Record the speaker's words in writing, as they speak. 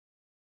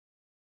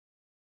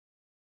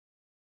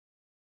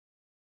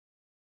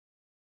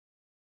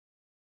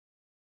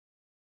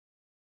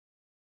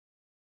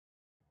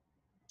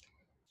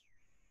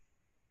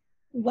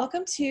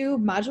Welcome to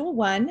Module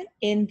 1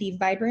 in the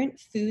Vibrant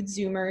Food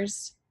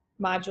Zoomers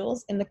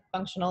modules in the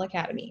Functional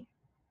Academy.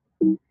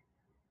 What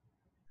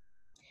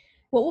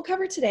we'll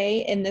cover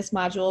today in this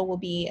module will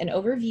be an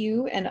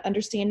overview and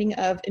understanding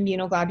of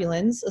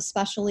immunoglobulins,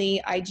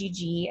 especially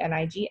IgG and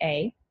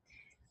IgA.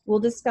 We'll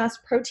discuss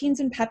proteins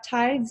and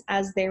peptides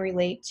as they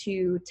relate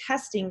to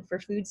testing for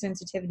food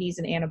sensitivities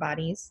and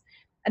antibodies.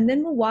 And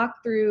then we'll walk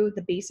through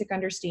the basic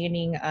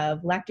understanding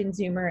of lectin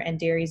zoomer and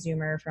dairy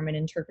zoomer from an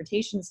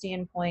interpretation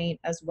standpoint,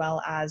 as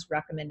well as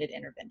recommended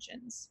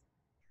interventions.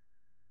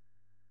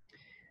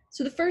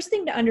 So the first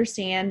thing to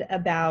understand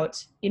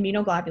about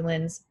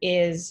immunoglobulins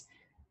is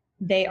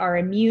they are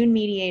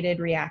immune-mediated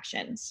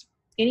reactions.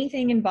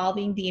 Anything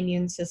involving the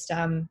immune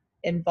system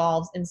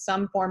involves, in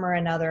some form or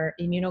another,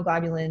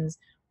 immunoglobulins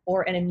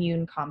or an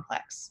immune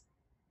complex.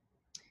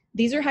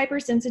 These are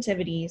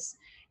hypersensitivities,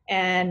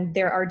 and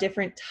there are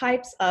different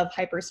types of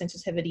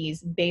hypersensitivities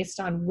based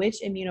on which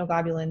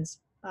immunoglobulins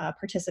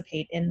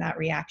participate in that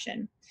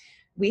reaction.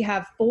 We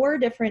have 4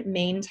 different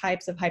main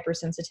types of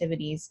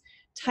hypersensitivities.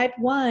 Type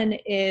 1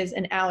 is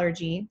an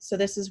allergy, so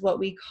this is what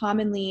we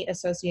commonly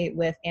associate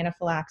with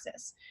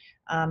anaphylaxis.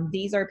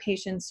 These are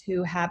patients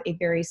who have a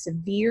very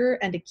severe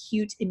and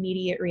acute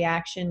immediate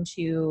reaction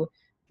to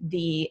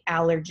the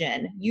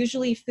allergen,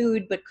 usually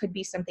food, but could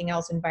be something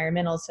else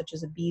environmental, such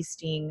as a bee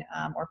sting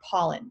or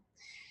pollen.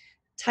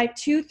 Type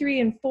 2, 3,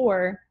 and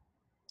 4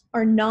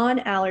 are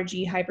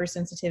non-allergy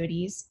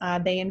hypersensitivities.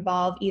 They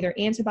involve either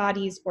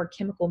antibodies or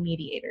chemical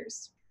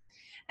mediators.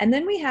 And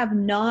then we have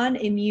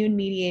non-immune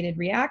mediated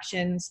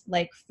reactions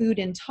like food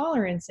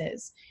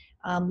intolerances.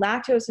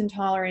 Lactose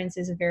intolerance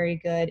is a very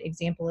good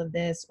example of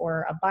this,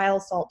 or a bile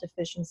salt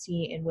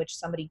deficiency in which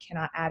somebody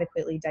cannot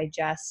adequately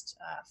digest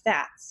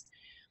fats.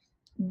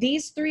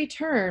 These 3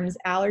 terms,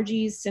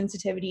 allergies,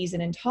 sensitivities,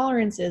 and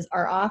intolerances,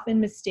 are often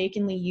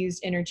mistakenly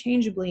used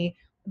interchangeably,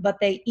 but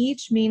they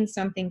each mean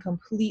something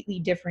completely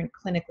different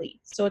clinically.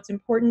 So it's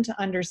important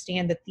to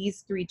understand that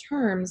these 3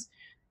 terms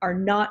are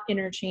not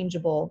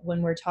interchangeable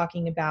when we're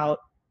talking about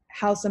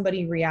how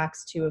somebody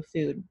reacts to a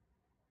food.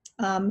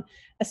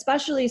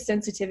 Especially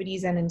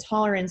sensitivities and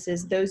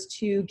intolerances, those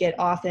 2 get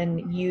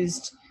often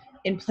used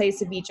in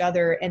place of each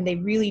other, and they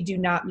really do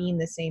not mean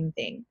the same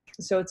thing.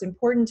 So it's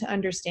important to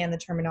understand the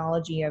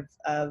terminology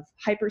of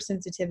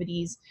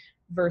hypersensitivities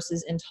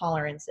versus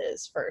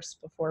intolerances first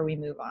before we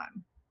move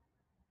on.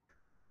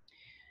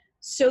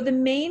 So the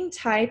main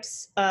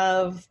types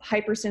of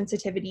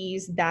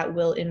hypersensitivities that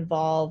will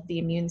involve the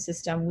immune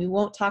system, we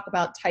won't talk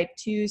about type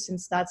 2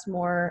 since that's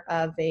more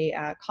of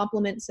a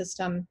complement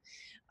system,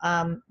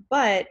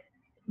 but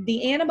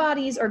the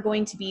antibodies are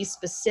going to be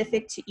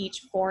specific to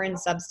each foreign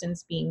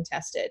substance being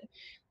tested.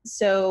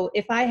 So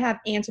if I have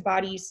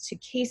antibodies to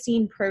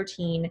casein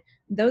protein,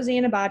 those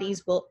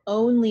antibodies will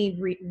only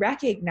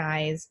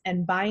recognize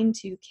and bind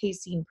to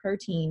casein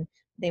protein.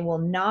 They will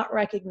not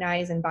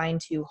recognize and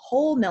bind to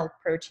whole milk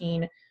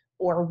protein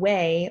or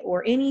whey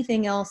or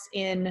anything else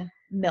in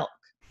milk.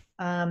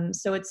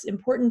 So it's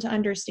important to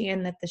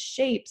understand that the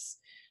shapes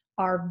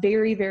are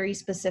very, very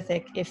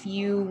specific. If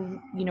you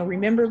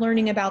remember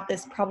learning about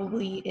this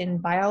probably in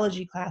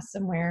biology class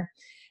somewhere,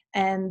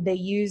 and they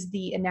use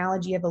the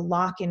analogy of a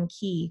lock and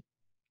key.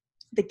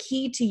 The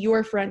key to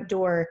your front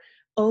door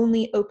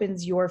only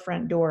opens your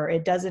front door.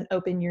 It doesn't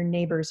open your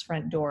neighbor's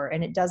front door,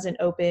 and it doesn't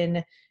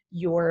open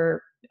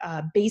your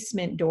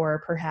basement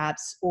door,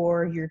 perhaps,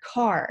 or your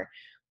car.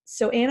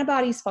 So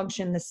antibodies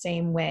function the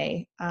same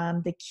way.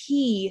 The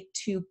key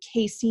to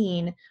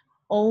casein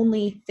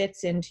only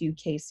fits into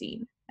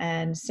casein,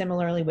 and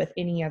similarly with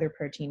any other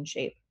protein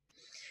shape.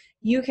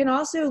 You can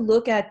also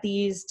look at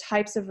these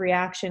types of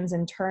reactions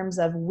in terms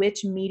of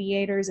which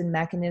mediators and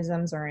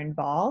mechanisms are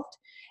involved.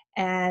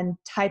 And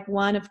type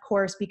 1, of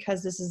course,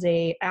 because this is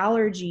an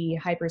allergy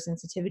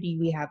hypersensitivity,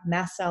 we have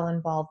mast cell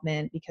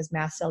involvement because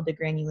mast cell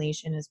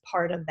degranulation is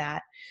part of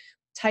that.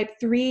 Type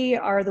 3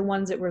 are the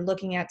ones that we're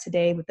looking at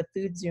today with the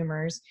food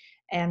zoomers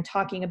and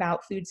talking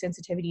about food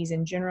sensitivities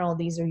in general.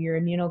 These are your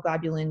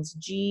immunoglobulins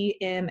G,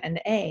 M, and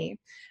A.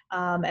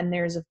 And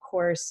there's, of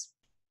course,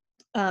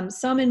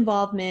 some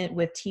involvement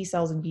with T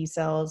cells and B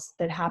cells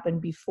that happen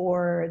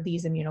before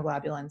these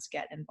immunoglobulins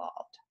get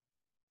involved.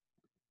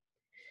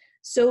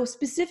 So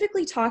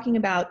specifically talking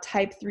about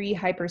type 3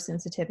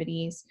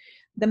 hypersensitivities,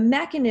 the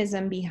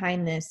mechanism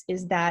behind this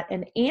is that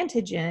an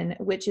antigen,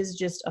 which is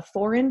just a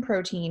foreign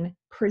protein,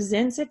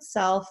 presents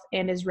itself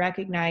and is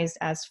recognized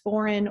as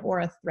foreign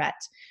or a threat.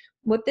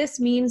 What this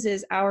means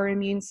is our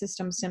immune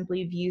system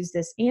simply views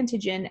this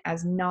antigen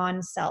as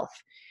non-self.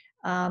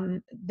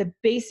 The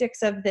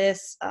basics of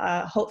this,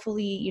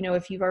 hopefully,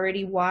 if you've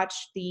already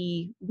watched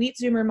the wheat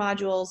zoomer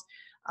modules,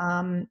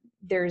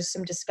 there's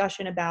some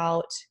discussion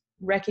about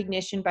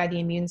recognition by the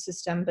immune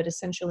system, but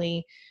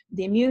essentially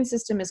the immune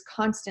system is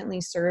constantly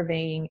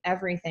surveying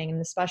everything,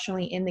 and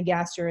especially in the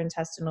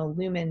gastrointestinal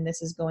lumen,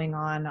 this is going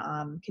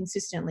on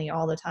consistently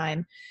all the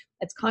time.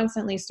 It's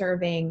constantly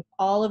surveying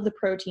all of the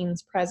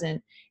proteins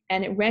present,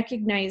 and it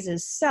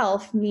recognizes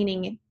self,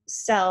 meaning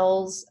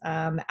cells,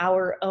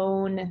 our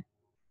own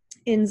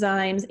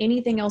enzymes,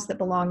 anything else that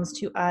belongs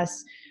to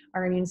us,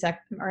 our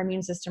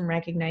immune system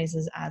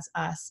recognizes as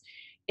us.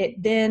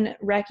 It then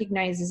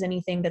recognizes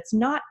anything that's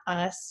not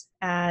us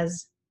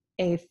as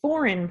a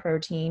foreign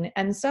protein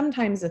and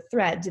sometimes a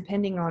threat,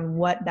 depending on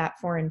what that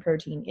foreign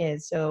protein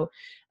is. So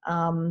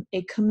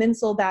a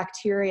commensal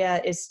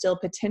bacteria is still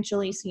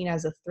potentially seen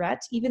as a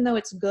threat, even though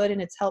it's good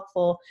and it's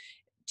helpful.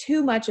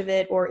 Too much of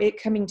it, or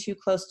it coming too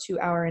close to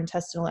our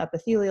intestinal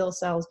epithelial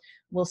cells,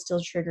 will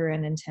still trigger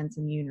an intense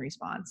immune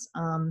response.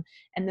 And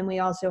then we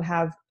also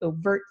have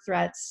overt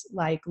threats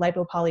like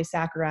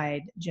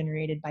lipopolysaccharide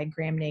generated by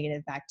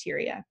gram-negative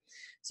bacteria.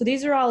 So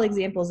these are all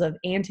examples of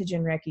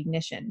antigen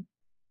recognition.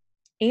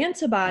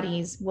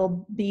 Antibodies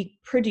will be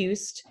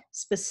produced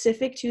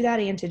specific to that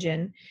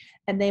antigen,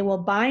 and they will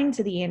bind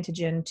to the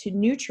antigen to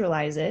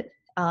neutralize it.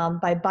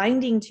 By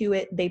binding to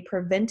it, they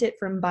prevent it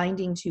from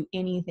binding to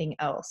anything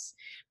else.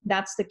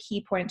 That's the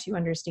key point to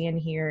understand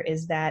here,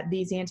 is that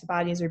these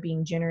antibodies are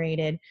being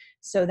generated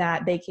so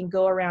that they can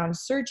go around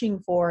searching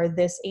for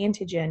this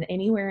antigen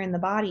anywhere in the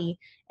body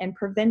and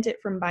prevent it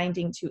from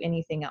binding to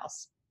anything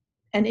else.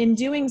 And in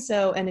doing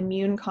so, an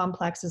immune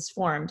complex is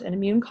formed. An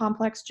immune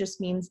complex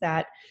just means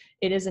that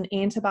it is an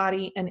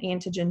antibody and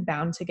antigen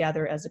bound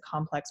together as a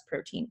complex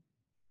protein.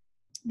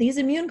 These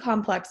immune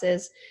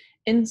complexes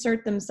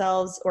insert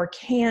themselves, or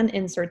can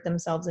insert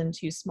themselves,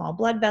 into small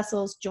blood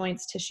vessels,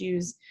 joints,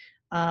 tissues,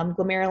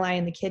 glomeruli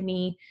in the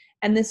kidney,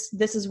 and this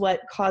is what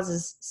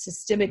causes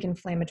systemic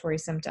inflammatory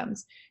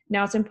symptoms.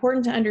 Now, it's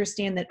important to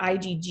understand that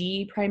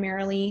IgG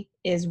primarily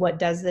is what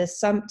does this,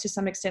 to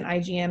some extent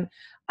IgM.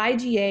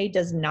 IgA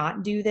does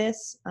not do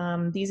this.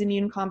 These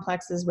immune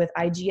complexes with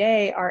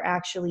IgA are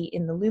actually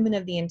in the lumen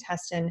of the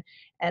intestine,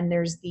 and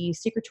there's the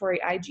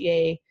secretory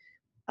IgA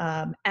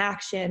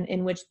action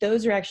in which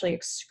those are actually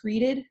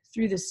excreted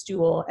through the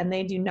stool, and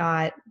they do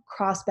not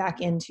cross back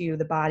into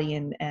the body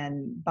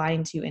and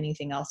bind to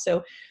anything else.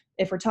 So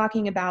if we're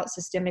talking about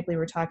systemically,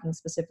 we're talking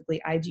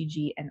specifically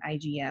IgG and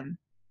IgM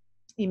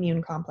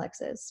immune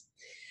complexes.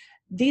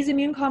 These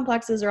immune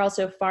complexes are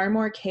also far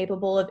more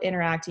capable of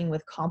interacting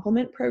with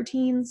complement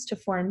proteins to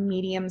form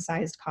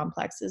medium-sized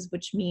complexes,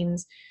 which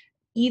means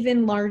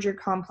even larger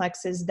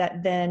complexes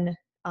that then,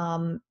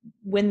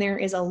 when there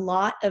is a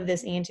lot of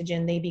this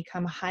antigen, they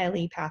become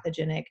highly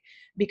pathogenic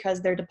because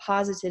they're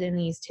deposited in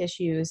these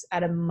tissues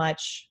at a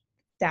much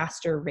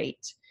faster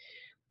rate.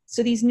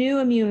 So these new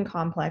immune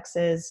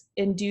complexes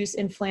induce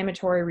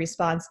inflammatory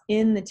response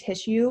in the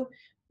tissue,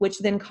 which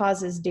then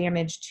causes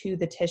damage to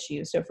the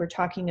tissue. So if we're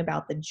talking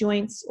about the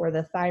joints or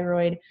the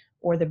thyroid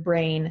or the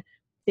brain,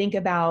 think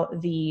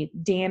about the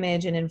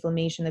damage and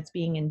inflammation that's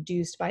being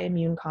induced by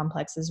immune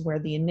complexes where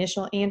the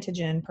initial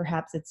antigen,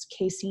 perhaps it's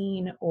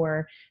casein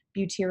or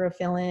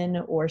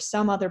butyrophilin or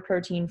some other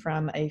protein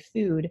from a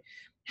food,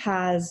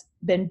 has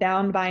been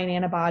bound by an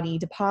antibody,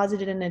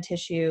 deposited in a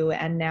tissue,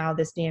 and now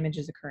this damage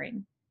is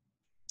occurring.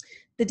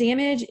 The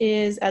damage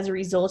is as a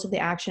result of the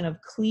action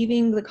of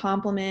cleaving the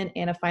complement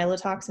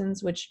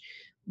anaphylotoxins, which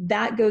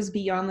that goes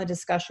beyond the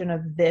discussion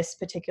of this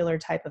particular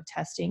type of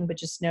testing, but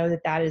just know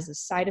that that is a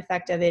side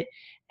effect of it.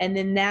 And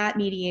then that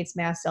mediates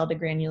mast cell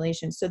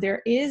degranulation. So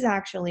there is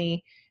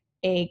actually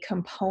a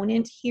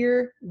component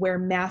here where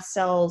mast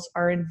cells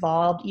are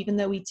involved, even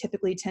though we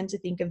typically tend to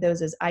think of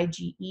those as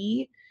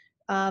IgE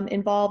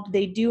involved.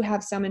 They do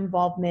have some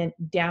involvement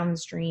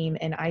downstream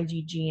in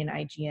IgG and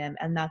IgM,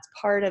 and that's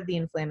part of the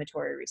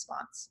inflammatory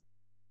response.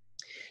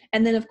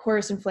 And then, of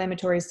course,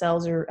 inflammatory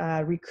cells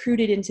are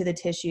recruited into the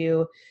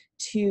tissue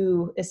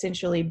to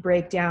essentially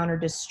break down or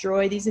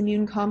destroy these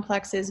immune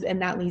complexes,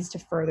 and that leads to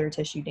further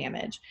tissue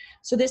damage.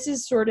 So this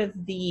is sort of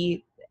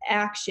the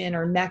action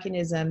or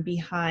mechanism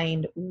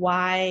behind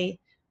why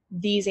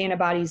these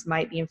antibodies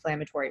might be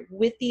inflammatory,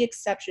 with the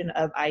exception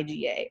of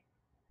IgA.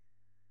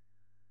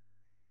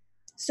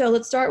 So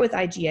let's start with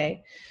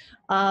IgA.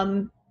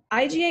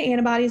 IgA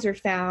antibodies are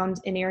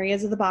found in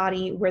areas of the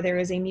body where there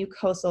is a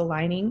mucosal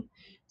lining.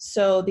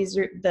 So these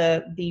are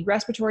the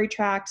respiratory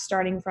tract,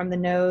 starting from the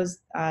nose,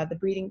 the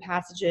breathing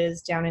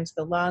passages down into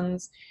the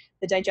lungs,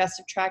 the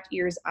digestive tract,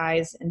 ears,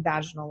 eyes, and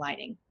vaginal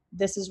lining.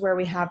 This is where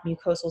we have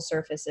mucosal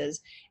surfaces.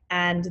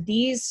 And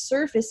these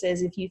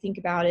surfaces, if you think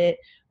about it,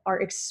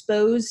 are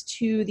exposed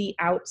to the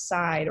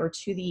outside or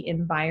to the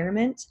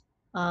environment.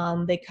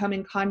 They come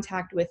in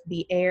contact with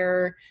the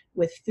air,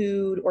 with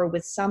food, or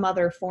with some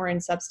other foreign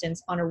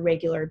substance on a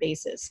regular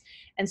basis.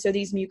 And so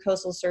these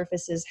mucosal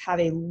surfaces have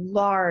a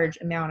large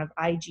amount of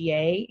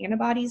IgA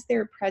antibodies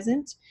there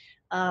present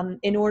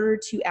in order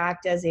to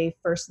act as a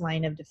first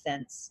line of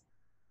defense.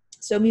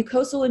 So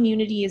mucosal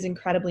immunity is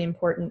incredibly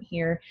important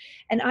here.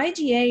 And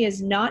IgA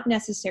is not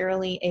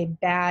necessarily a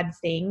bad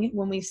thing.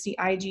 When we see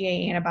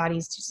IgA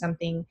antibodies to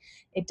something,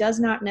 it does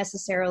not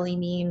necessarily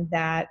mean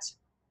that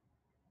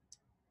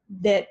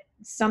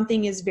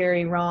something is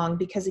very wrong,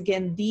 because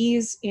again,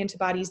 these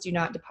antibodies do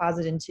not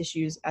deposit in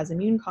tissues as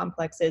immune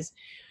complexes.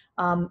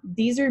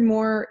 These are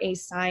more a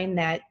sign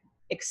that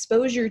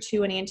exposure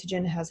to an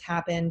antigen has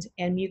happened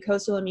and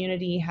mucosal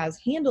immunity has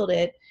handled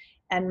it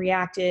and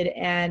reacted,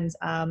 and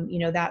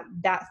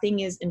that thing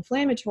is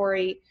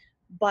inflammatory,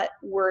 but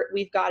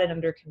we've got it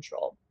under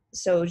control.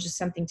 So just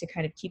something to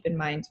kind of keep in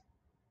mind.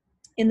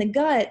 In the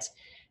gut,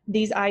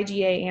 these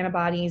IgA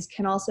antibodies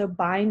can also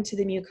bind to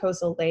the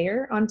mucosal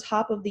layer on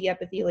top of the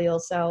epithelial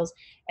cells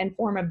and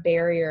form a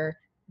barrier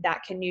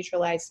that can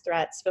neutralize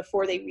threats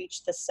before they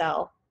reach the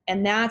cell.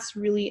 And that's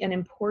really an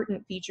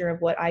important feature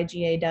of what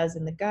IgA does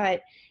in the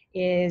gut,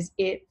 is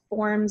it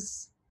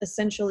forms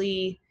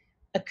essentially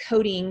a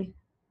coating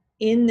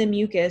in the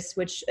mucus,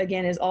 which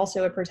again is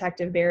also a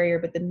protective barrier,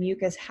 but the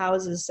mucus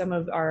houses some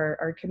of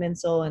our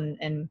commensal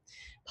and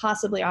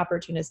possibly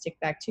opportunistic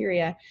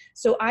bacteria.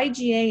 So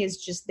IgA is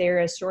just there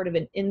as sort of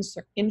an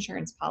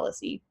insurance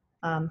policy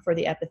for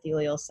the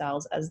epithelial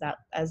cells as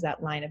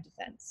that line of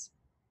defense.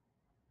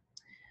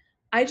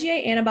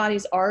 IgA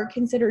antibodies are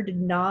considered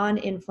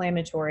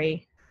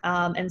non-inflammatory.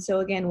 And so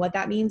again, what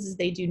that means is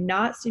they do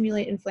not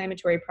stimulate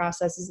inflammatory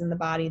processes in the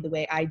body the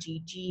way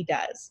IgG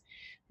does.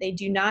 They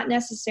do not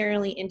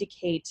necessarily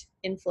indicate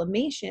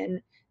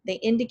inflammation, they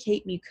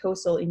indicate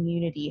mucosal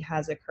immunity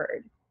has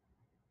occurred.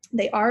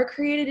 They are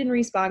created in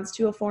response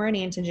to a foreign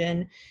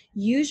antigen,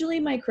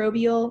 usually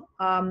microbial.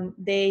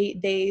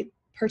 They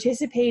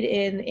participate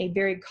in a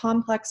very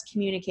complex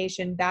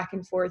communication back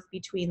and forth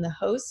between the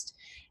host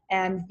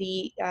and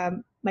the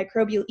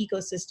microbial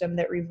ecosystem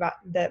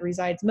that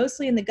resides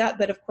mostly in the gut,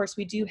 but of course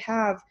we do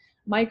have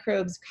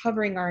microbes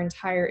covering our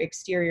entire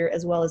exterior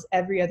as well as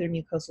every other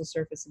mucosal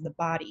surface in the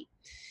body.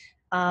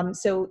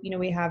 So,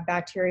 we have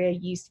bacteria,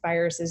 yeast,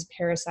 viruses,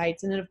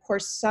 parasites, and then of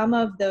course some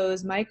of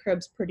those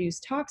microbes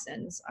produce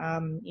toxins.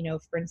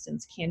 For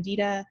instance,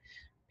 candida,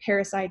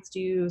 parasites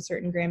do,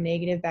 certain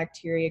gram-negative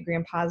bacteria,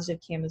 gram-positive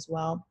can as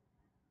well.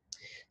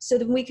 So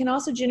then we can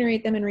also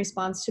generate them in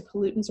response to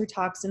pollutants or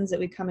toxins that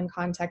we come in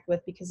contact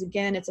with, because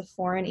again, it's a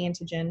foreign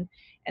antigen,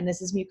 and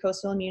this is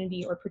mucosal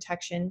immunity or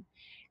protection.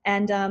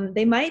 And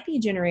they might be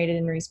generated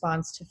in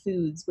response to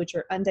foods which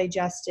are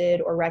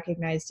undigested or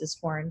recognized as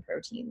foreign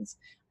proteins.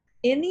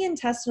 In the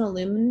intestinal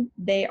lumen,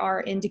 they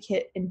are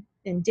indicative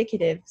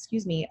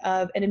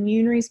of an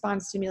immune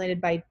response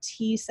stimulated by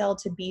T cell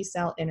to B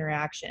cell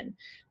interaction.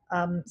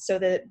 So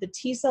the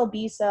T cell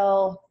B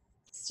cell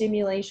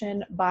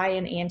stimulation by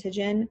an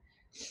antigen,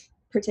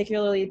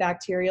 particularly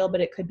bacterial,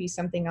 but it could be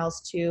something else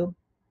too,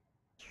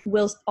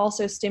 will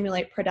also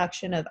stimulate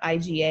production of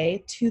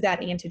IgA to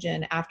that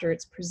antigen after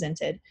it's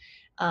presented.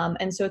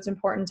 And so it's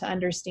important to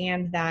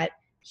understand that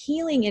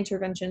healing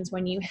interventions,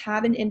 when you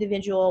have an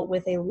individual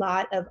with a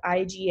lot of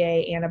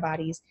IgA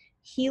antibodies,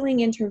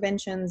 healing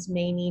interventions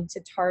may need to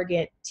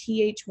target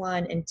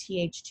Th1 and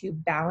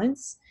Th2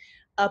 balance,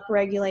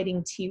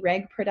 upregulating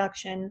Treg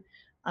production.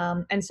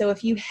 And so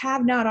if you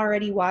have not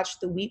already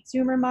watched the Wheat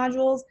Zoomer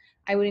modules,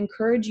 I would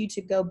encourage you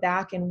to go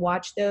back and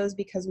watch those,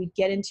 because we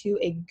get into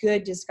a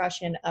good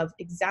discussion of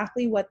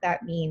exactly what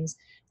that means,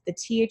 the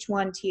Th1,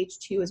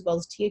 Th2, as well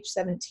as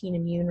Th17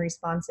 immune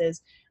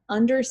responses,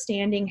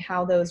 understanding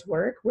how those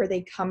work, where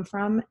they come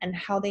from, and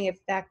how they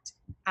affect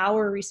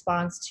our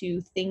response to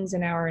things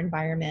in our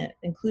environment,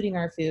 including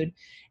our food.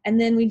 And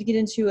then we get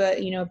into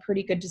a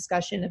pretty good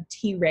discussion of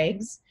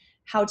Tregs,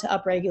 how to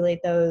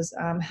upregulate those,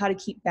 how to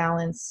keep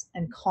balance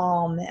and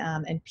calm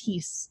and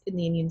peace in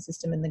the immune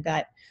system in the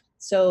gut.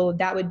 So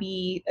that would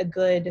be a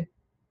good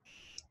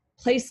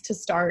place to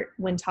start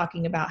when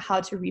talking about how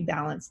to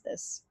rebalance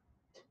this.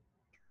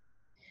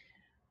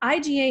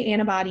 IgA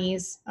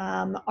antibodies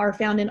are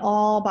found in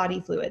all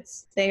body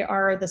fluids. They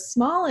are the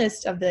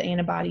smallest of the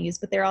antibodies,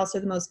 but they're also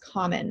the most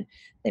common.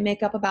 They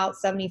make up about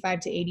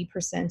 75 to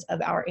 80%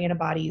 of our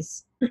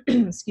antibodies,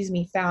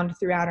 found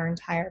throughout our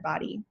entire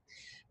body.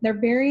 They're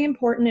very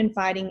important in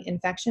fighting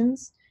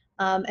infections,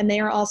 and they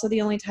are also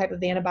the only type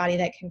of antibody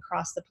that can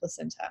cross the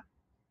placenta.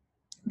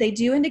 They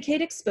do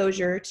indicate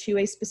exposure to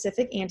a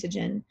specific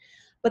antigen,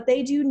 but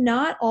they do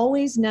not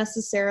always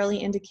necessarily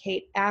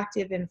indicate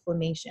active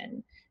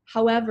inflammation.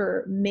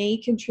 However, may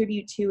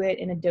contribute to it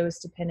in a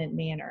dose-dependent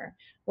manner.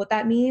 What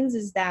that means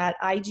is that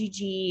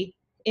IgG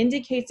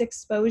indicates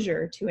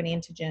exposure to an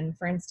antigen.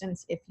 For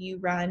instance, if you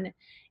run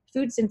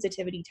food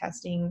sensitivity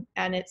testing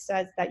and it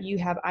says that you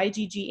have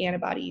IgG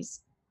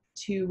antibodies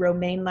to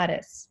romaine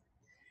lettuce,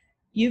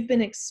 you've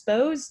been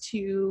exposed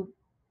to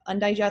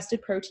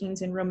undigested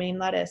proteins in romaine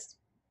lettuce,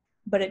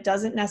 but it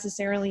doesn't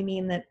necessarily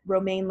mean that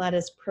romaine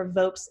lettuce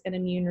provokes an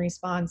immune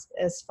response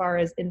as far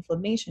as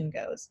inflammation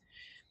goes.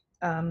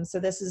 So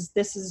this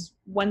is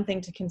one thing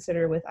to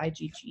consider with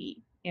IgG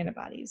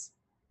antibodies.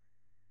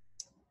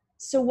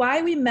 So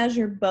why we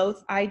measure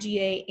both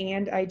IgA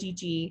and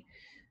IgG?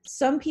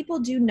 Some people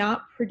do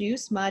not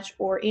produce much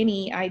or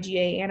any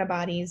IgA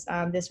antibodies.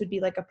 This would be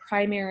like a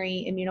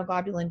primary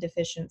immunoglobulin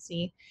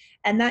deficiency.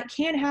 And that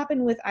can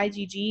happen with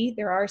IgG.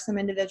 There are some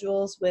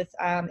individuals with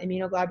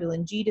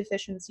immunoglobulin G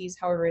deficiencies,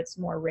 however, it's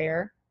more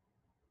rare.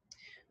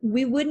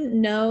 We wouldn't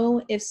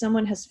know if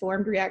someone has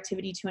formed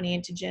reactivity to an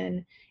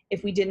antigen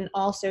if we didn't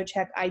also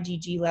check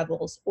IgG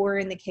levels, or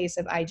in the case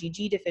of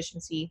IgG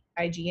deficiency,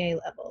 IgA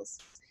levels.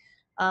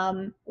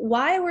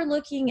 Why we're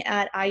looking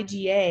at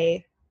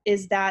IgA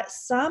is that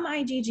some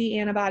IgG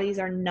antibodies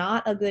are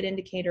not a good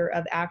indicator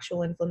of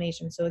actual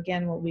inflammation. So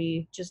again, what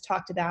we just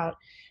talked about,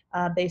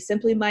 They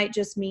simply might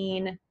just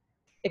mean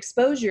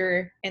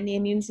exposure and the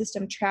immune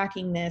system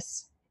tracking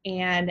this.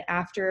 And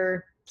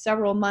after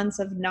several months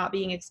of not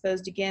being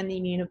exposed again,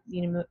 the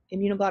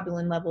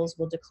immunoglobulin levels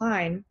will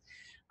decline.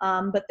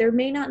 But there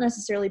may not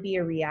necessarily be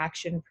a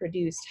reaction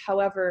produced.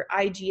 However,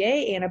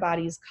 IgA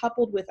antibodies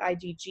coupled with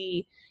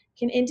IgG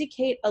can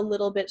indicate a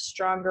little bit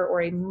stronger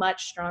or a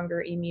much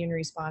stronger immune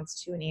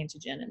response to an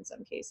antigen in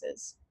some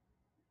cases.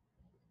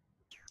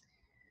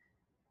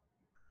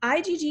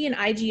 IgG and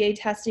IgA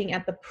testing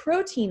at the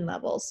protein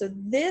level. So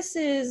this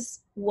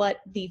is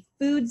what the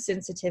food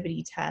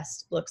sensitivity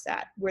test looks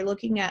at. We're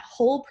looking at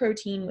whole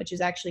protein, which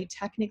is actually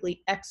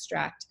technically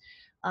extract.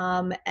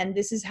 And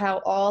this is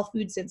how all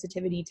food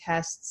sensitivity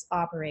tests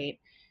operate.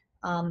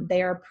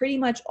 They are pretty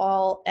much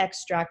all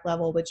extract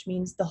level, which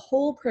means the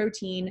whole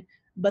protein,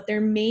 but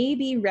there may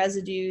be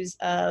residues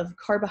of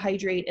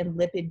carbohydrate and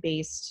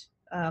lipid-based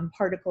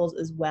particles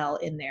as well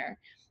in there.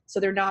 So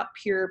they're not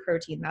pure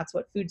protein. That's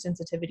what food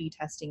sensitivity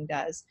testing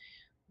does.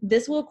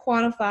 This will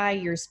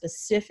quantify your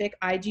specific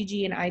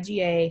IgG and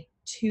IgA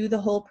to the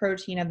whole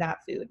protein of that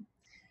food.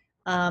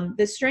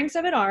 The strengths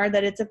of it are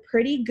that it's a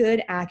pretty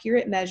good,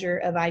 accurate measure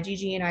of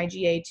IgG and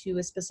IgA to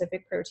a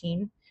specific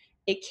protein.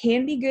 It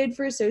can be good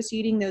for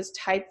associating those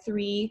type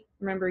 3,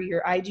 remember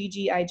your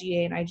IgG,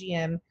 IgA, and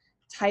IgM,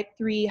 type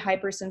 3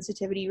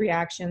 hypersensitivity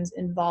reactions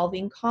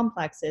involving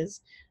complexes,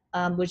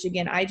 which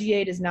again,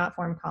 IgA does not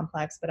form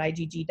complex, but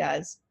IgG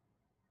does.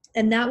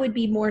 And that would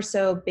be more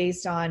so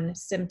based on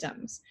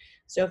symptoms.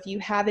 So if you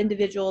have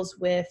individuals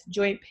with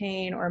joint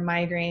pain or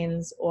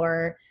migraines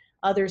or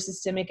other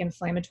systemic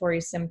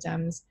inflammatory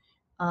symptoms,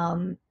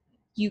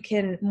 you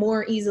can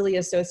more easily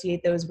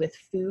associate those with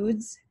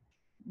foods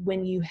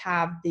when you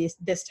have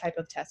this type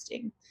of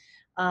testing.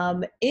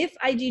 If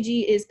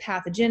IgG is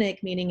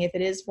pathogenic, meaning if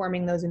it is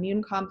forming those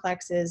immune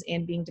complexes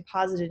and being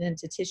deposited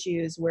into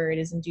tissues where it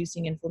is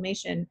inducing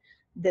inflammation,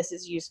 this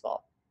is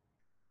useful.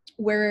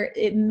 Where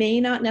it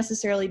may not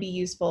necessarily be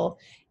useful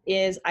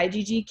is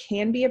IgG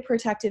can be a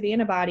protective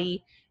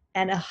antibody,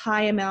 and a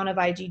high amount of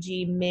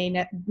IgG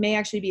may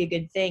actually be a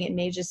good thing. It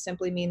may just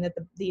simply mean that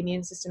the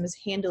immune system is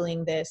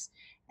handling this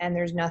and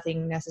there's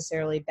nothing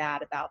necessarily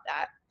bad about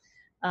that.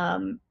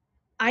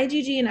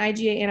 IgG and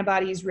IgA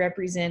antibodies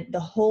represent the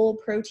whole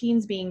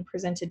proteins being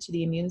presented to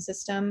the immune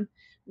system,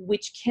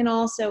 which can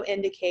also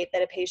indicate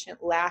that a patient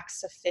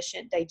lacks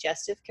sufficient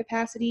digestive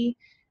capacity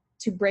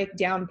to break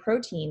down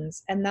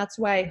proteins, and that's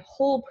why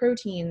whole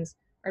proteins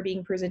are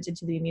being presented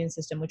to the immune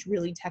system, which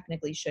really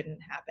technically shouldn't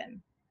happen.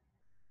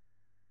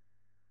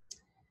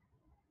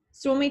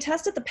 So when we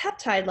test at the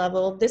peptide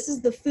level, this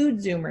is the food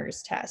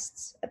zoomers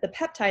tests. At the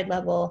peptide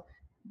level,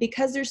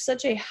 because there's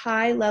such a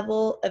high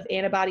level of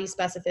antibody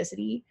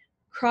specificity,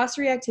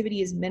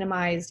 cross-reactivity is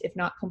minimized, if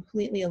not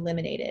completely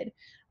eliminated.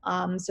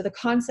 So the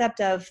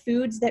concept of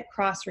foods that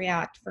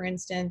cross-react, for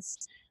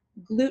instance,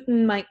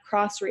 gluten might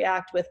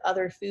cross-react with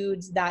other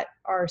foods that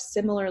are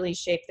similarly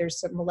shaped. There's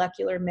some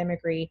molecular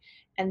mimicry,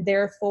 and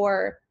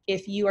therefore,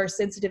 if you are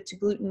sensitive to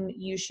gluten,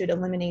 you should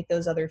eliminate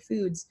those other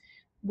foods.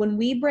 When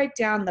we break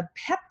down the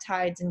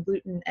peptides in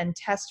gluten and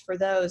test for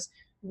those,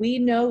 we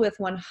know with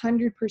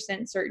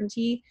 100%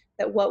 certainty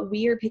that what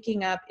we are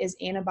picking up is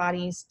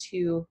antibodies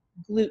to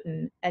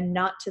gluten and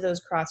not to those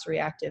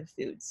cross-reactive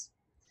foods.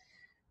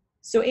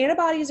 So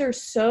antibodies are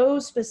so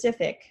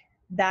specific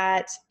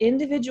that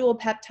individual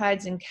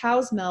peptides in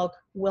cow's milk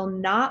will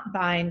not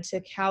bind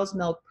to cow's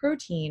milk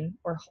protein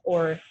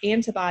or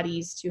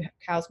antibodies to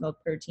cow's milk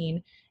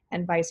protein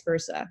and vice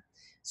versa.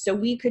 So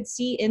we could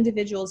see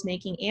individuals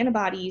making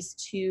antibodies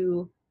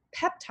to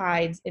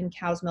peptides in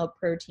cow's milk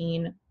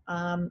protein,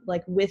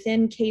 like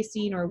within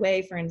casein or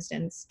whey, for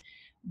instance,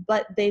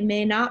 but they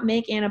may not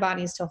make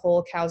antibodies to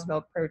whole cow's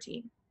milk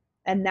protein.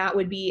 And that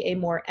would be a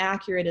more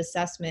accurate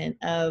assessment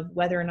of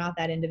whether or not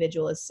that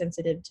individual is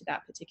sensitive to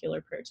that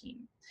particular protein.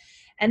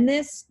 And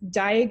this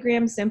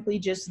diagram simply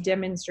just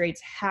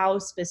demonstrates how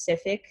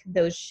specific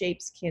those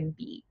shapes can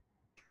be,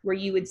 where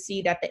you would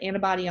see that the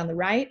antibody on the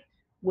right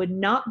would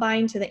not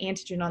bind to the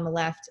antigen on the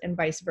left and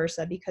vice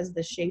versa because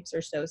the shapes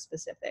are so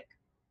specific.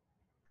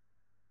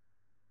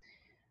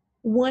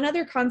 One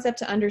other concept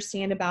to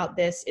understand about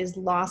this is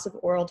loss of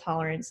oral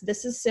tolerance.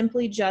 This is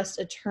simply just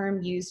a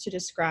term used to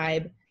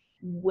describe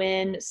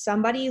when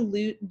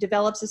somebody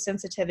develops a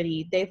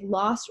sensitivity, they've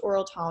lost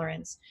oral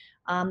tolerance.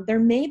 There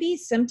may be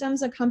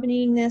symptoms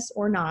accompanying this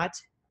or not,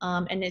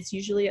 and it's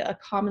usually a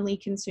commonly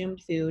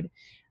consumed food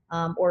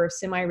or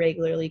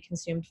semi-regularly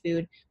consumed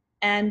food.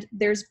 And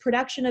there's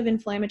production of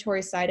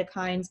inflammatory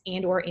cytokines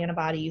and or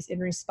antibodies in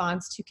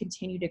response to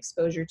continued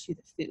exposure to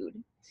the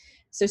food.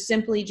 So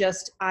simply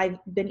just, I've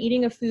been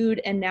eating a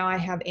food and now I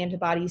have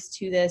antibodies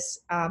to this.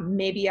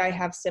 Maybe I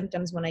have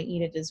symptoms when I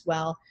eat it as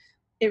well.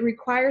 It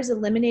requires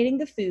eliminating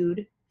the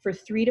food for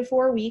 3 to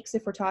 4 weeks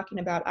if we're talking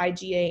about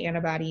IgA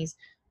antibodies,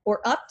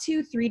 or up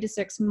to 3 to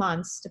 6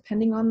 months,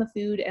 depending on the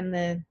food and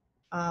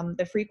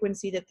the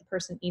frequency that the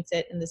person eats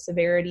it and the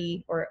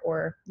severity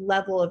or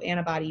level of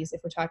antibodies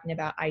if we're talking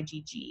about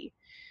IgG,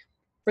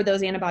 for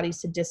those antibodies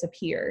to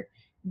disappear.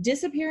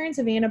 Disappearance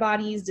of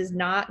antibodies does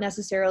not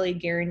necessarily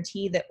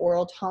guarantee that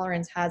oral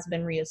tolerance has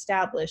been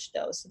reestablished,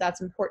 though. So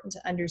that's important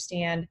to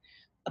understand.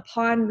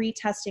 Upon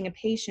retesting a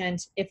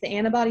patient, if the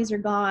antibodies are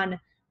gone,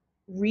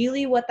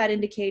 really what that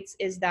indicates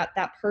is that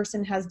that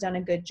person has done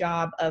a good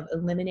job of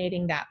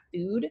eliminating that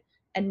food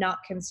and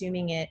not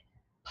consuming it.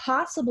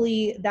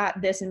 Possibly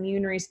that this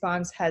immune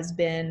response has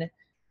been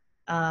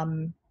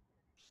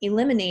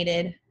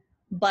eliminated,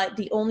 but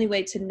the only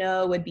way to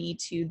know would be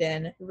to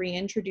then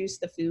reintroduce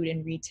the food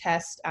and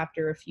retest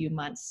after a few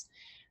months,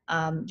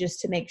 just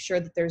to make sure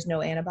that there's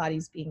no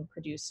antibodies being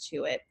produced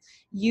to it.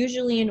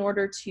 Usually, in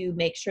order to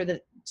make sure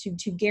that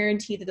to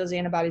guarantee that those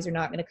antibodies are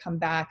not going to come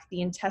back,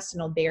 the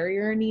intestinal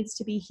barrier needs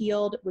to be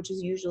healed, which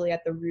is usually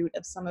at the root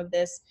of some of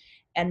this.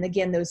 And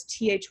again, those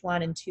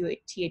Th1 and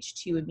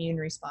Th2 immune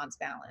response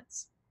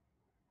balance.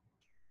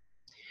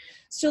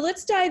 So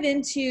let's dive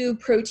into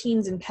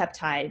proteins and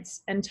peptides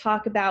and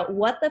talk about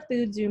what the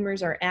food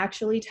Zoomers are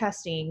actually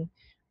testing,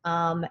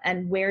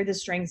 and where the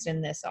strengths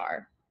in this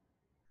are.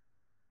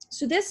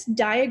 So this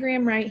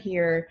diagram right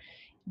here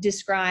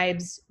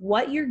describes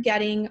what you're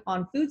getting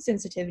on food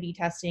sensitivity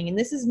testing. And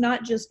this is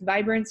not just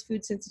Vibrant's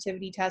food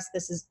sensitivity test.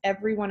 This is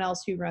everyone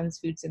else who runs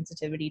food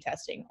sensitivity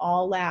testing.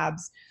 All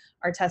labs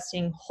are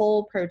testing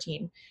whole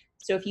protein.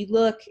 So if you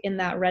look in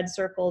that red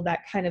circle,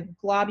 that kind of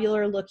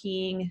globular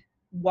looking,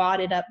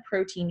 wadded up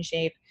protein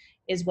shape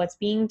is what's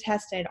being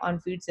tested on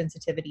food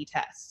sensitivity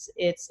tests.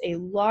 It's a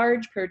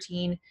large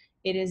protein.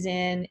 It is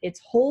in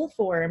its whole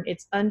form.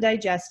 It's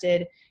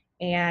undigested,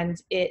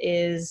 and it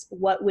is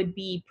what would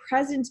be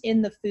present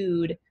in the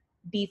food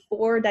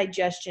before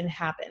digestion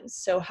happens.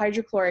 So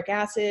hydrochloric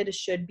acid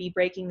should be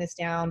breaking this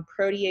down.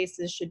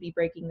 Proteases should be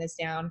breaking this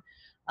down.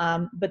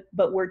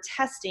 But we're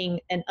testing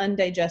an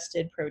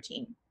undigested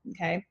protein,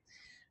 okay?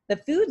 The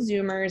food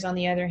Zoomers, on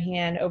the other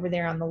hand, over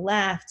there on the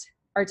left,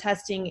 are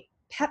testing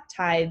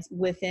peptides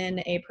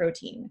within a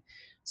protein.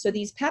 So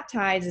these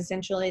peptides,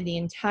 essentially the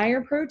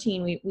entire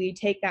protein, we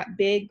take that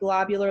big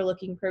globular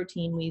looking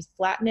protein, we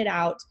flatten it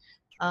out,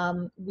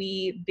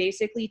 we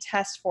basically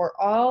test for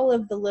all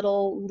of the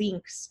little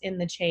links in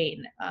the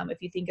chain.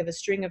 If you think of a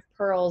string of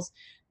pearls,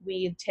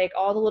 we take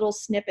all the little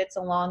snippets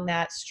along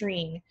that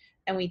string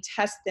and we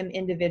test them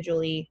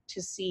individually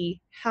to see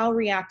how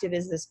reactive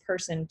is this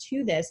person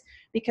to this,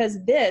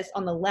 because this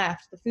on the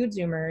left, the food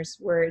Zoomers,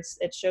 where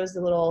it shows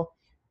the little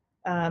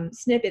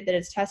snippet that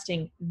it's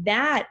testing,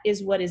 that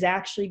is what is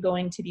actually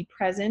going to be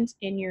present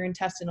in your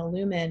intestinal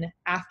lumen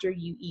after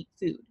you eat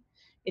food.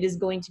 It is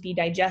going to be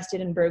digested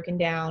and broken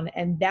down,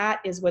 and that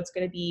is what's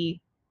going to be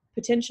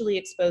potentially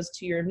exposed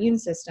to your immune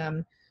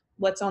system.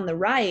 What's on the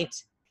right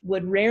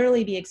would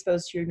rarely be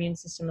exposed to your immune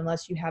system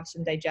unless you have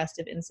some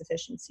digestive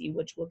insufficiency,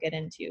 which we'll get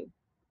into.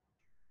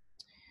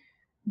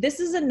 This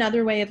is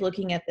another way of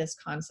looking at this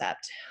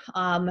concept.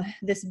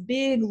 This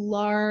big,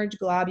 large,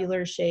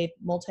 globular shape,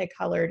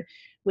 multicolored,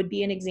 would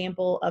be an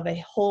example of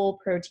a whole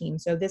protein.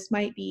 So this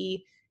might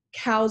be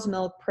cow's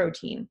milk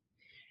protein.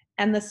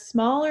 And the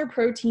smaller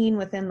protein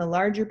within the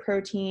larger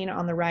protein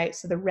on the right,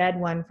 so the red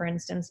one, for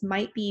instance,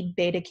 might be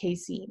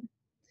beta-casein.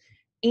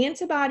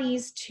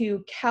 Antibodies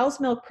to cow's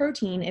milk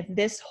protein, if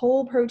this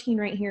whole protein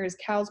right here is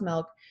cow's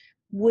milk,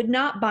 would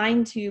not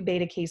bind to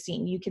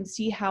beta-casein. You can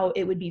see how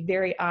it would be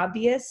very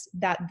obvious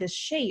that the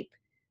shape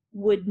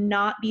would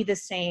not be the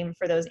same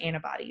for those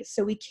antibodies.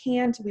 So we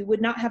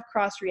would not have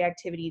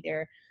cross-reactivity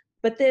there.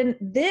 But then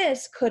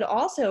this could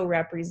also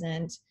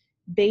represent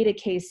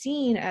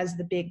beta-casein as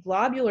the big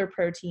globular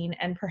protein,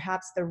 and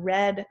perhaps the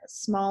red,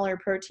 smaller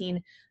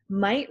protein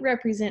might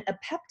represent a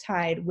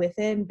peptide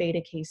within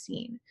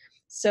beta-casein.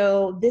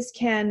 So this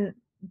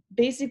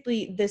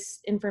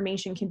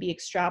information can be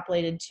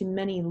extrapolated to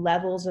many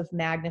levels of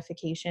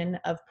magnification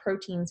of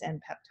proteins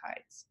and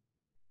peptides.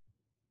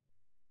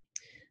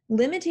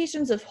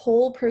 Limitations of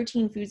whole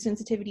protein food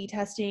sensitivity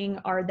testing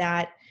are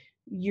that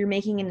you're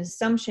making an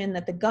assumption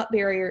that the gut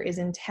barrier is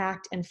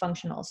intact and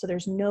functional, so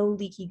there's no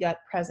leaky gut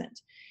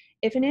present.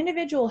 If an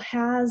individual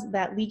has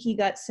that leaky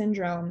gut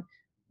syndrome,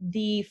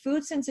 the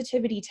food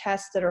sensitivity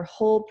tests that are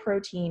whole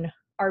protein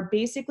are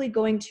basically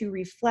going to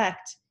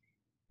reflect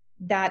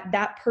that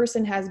that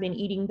person has been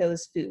eating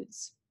those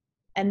foods,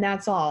 and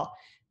that's all.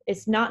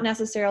 It's not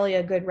necessarily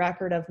a good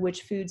record of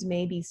which foods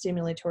may be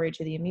stimulatory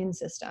to the immune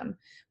system.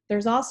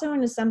 There's also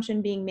an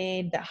assumption being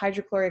made that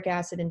hydrochloric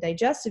acid and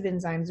digestive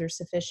enzymes are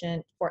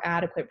sufficient for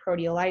adequate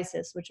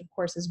proteolysis, which of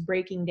course is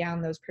breaking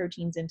down those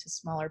proteins into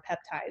smaller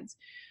peptides.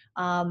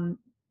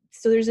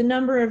 So there's a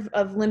number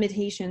of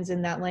limitations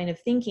in that line of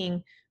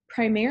thinking.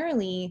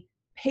 Primarily,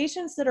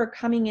 patients that are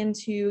coming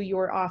into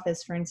your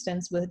office, for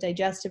instance, with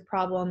digestive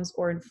problems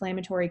or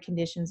inflammatory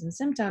conditions and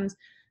symptoms,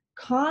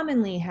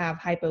 commonly have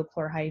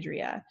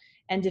hypochlorhydria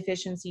and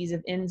deficiencies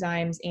of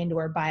enzymes and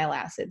or bile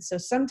acids. So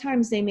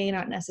sometimes they may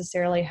not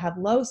necessarily have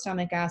low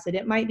stomach acid.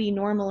 It might be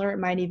normal, or it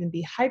might even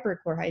be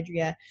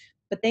hyperchlorhydria,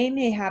 but they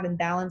may have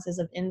imbalances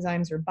of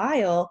enzymes or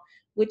bile,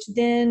 which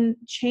then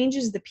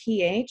changes the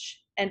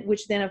pH, and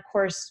which then of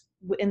course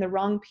in the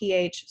wrong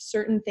pH,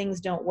 certain things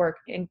don't work,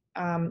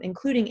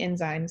 including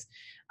enzymes.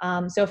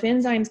 So if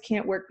enzymes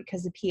can't work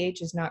because the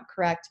pH is not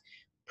correct,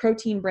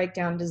 protein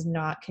breakdown does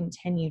not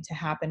continue to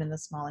happen in the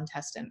small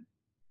intestine.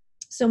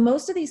 So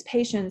most of these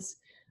patients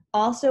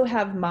also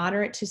have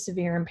moderate to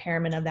severe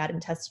impairment of that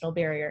intestinal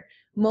barrier.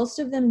 Most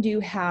of them do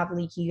have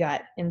leaky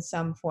gut in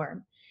some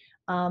form.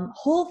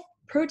 Whole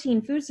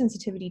protein food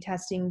sensitivity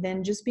testing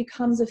then just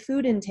becomes a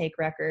food intake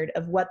record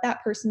of what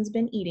that person's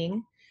been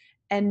eating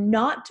and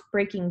not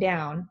breaking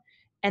down,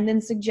 and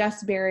then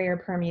suggests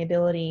barrier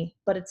permeability,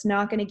 but it's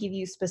not going to give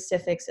you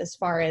specifics as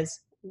far as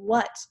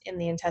what in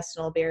the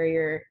intestinal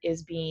barrier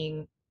is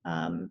being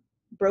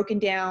broken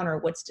down or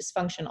what's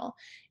dysfunctional.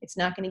 It's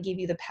not going to give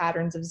you the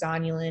patterns of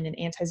zonulin and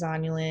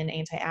antizonulin,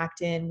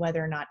 antiactin,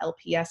 whether or not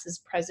LPS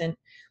is present.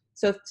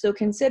 So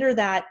consider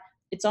that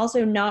it's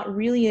also not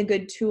really a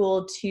good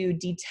tool to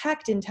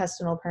detect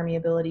intestinal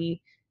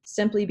permeability,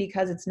 simply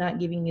because it's not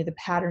giving you the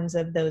patterns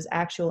of those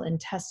actual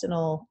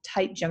intestinal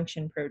tight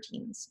junction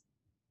proteins.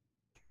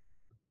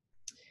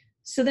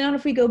 So then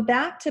if we go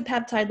back to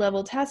peptide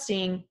level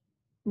testing,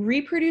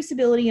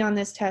 reproducibility on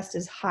this test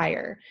is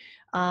higher.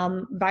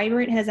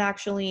 Vibrant has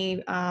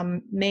actually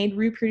made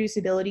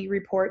reproducibility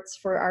reports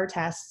for our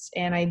tests,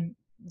 and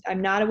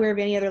I'm not aware of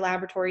any other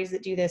laboratories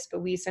that do this, but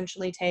we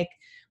essentially take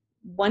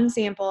one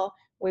sample,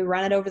 we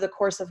run it over the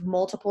course of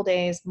multiple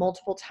days,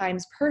 multiple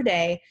times per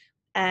day,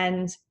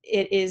 and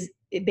it is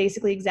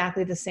basically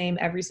exactly the same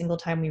every single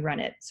time we run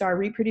it. So our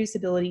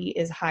reproducibility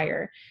is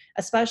higher,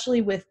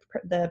 especially with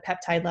the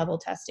peptide level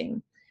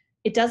testing.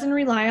 It doesn't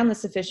rely on the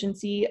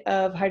sufficiency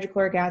of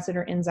hydrochloric acid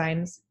or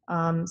enzymes.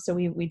 So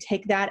we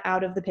take that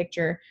out of the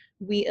picture.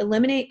 We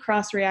eliminate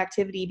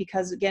cross-reactivity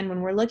because, again,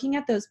 when we're looking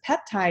at those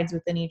peptides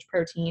within each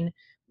protein,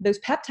 those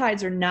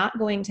peptides are not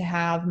going to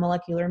have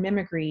molecular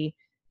mimicry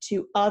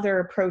to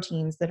other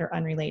proteins that are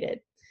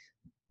unrelated.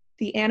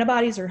 The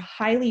antibodies are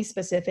highly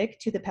specific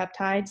to the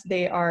peptides.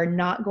 They are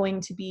not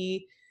going to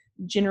be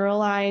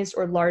generalized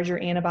or larger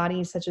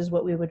antibodies such as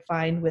what we would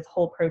find with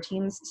whole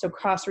proteins. So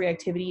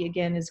cross-reactivity,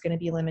 again, is going to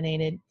be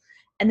eliminated.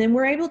 And then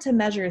we're able to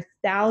measure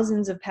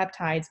thousands of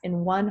peptides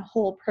in one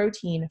whole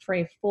protein for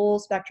a full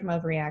spectrum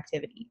of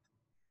reactivity.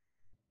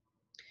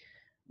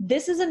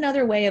 This is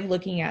another way of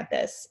looking at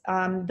this.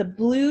 The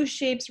blue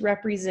shapes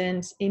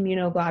represent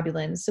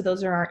immunoglobulins, so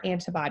those are our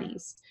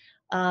antibodies.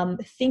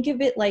 Think of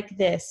it like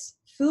this.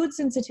 Food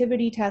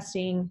sensitivity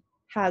testing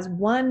has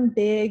one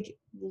big,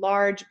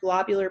 large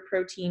globular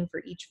protein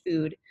for each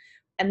food,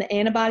 and the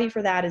antibody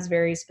for that is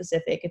very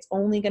specific. It's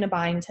only going to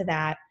bind to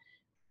that.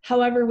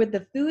 However, with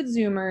the food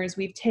zoomers,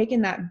 we've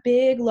taken that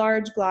big,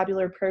 large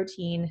globular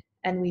protein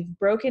and we've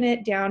broken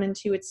it down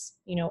into its,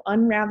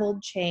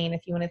 unraveled chain,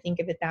 if you want to think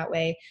of it that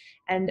way.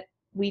 And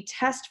we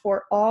test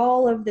for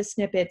all of the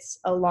snippets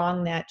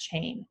along that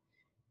chain.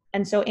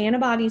 And so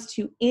antibodies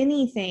to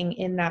anything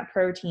in that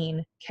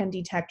protein can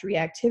detect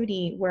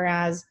reactivity,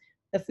 whereas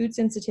the food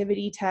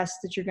sensitivity tests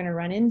that you're going to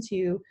run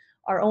into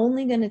are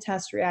only going to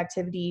test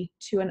reactivity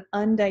to an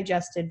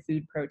undigested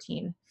food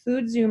protein.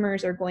 Food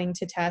zoomers are going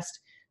to test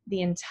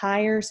the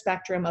entire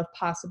spectrum of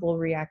possible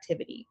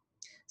reactivity.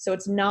 So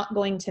it's not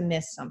going to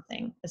miss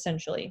something,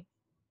 essentially.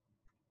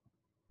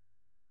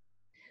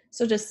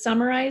 So to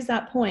summarize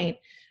that point,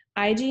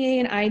 IgA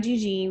and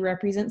IgG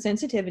represent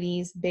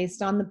sensitivities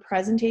based on the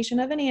presentation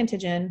of an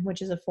antigen,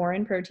 which is a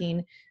foreign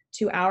protein,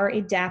 to our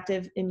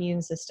adaptive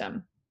immune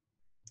system.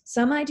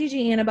 Some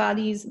IgG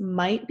antibodies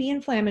might be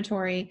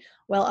inflammatory,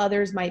 while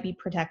others might be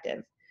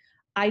protective.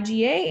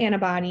 IgA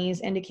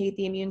antibodies indicate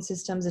the immune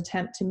system's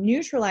attempt to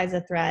neutralize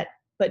a threat,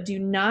 but do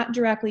not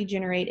directly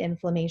generate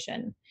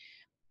inflammation.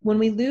 When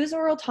we lose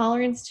oral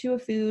tolerance to a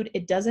food,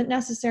 it doesn't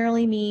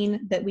necessarily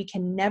mean that we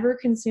can never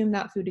consume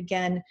that food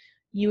again.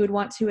 You would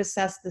want to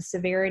assess the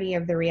severity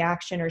of the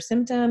reaction or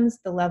symptoms,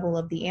 the level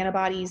of the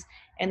antibodies,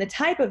 and the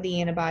type of the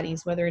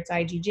antibodies, whether it's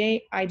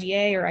IgA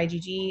or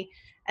IgG,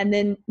 and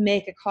then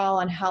make a call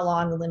on how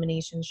long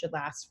elimination should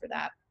last for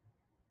that.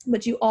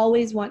 But you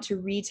always want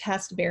to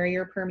retest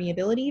barrier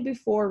permeability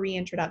before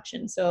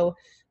reintroduction. So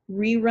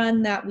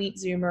rerun that wheat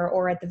zoomer,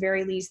 or at the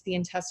very least the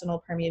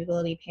intestinal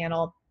permeability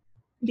panel,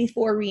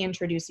 before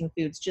reintroducing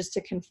foods, just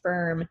to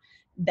confirm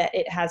that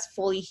it has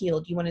fully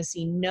healed. You want to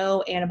see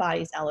no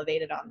antibodies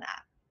elevated on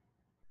that.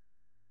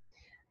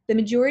 The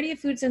majority of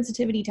food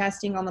sensitivity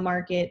testing on the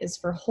market is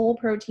for whole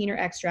protein or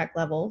extract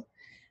level.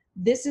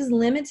 This is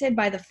limited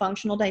by the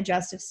functional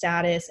digestive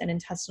status and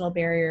intestinal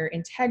barrier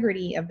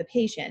integrity of the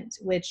patient,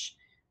 which,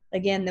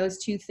 again, those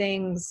two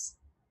things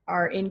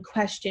are in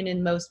question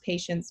in most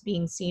patients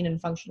being seen in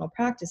functional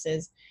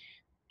practices.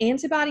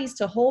 Antibodies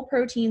to whole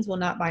proteins will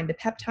not bind to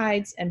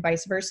peptides and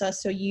vice versa.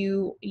 So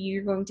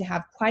you're going to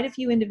have quite a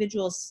few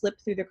individuals slip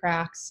through the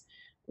cracks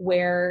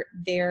where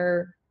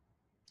their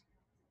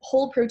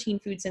whole protein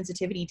food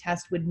sensitivity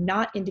test would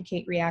not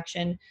indicate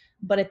reaction,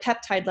 but a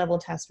peptide level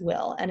test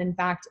will. And in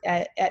fact,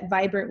 at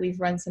Vibrant, we've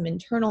run some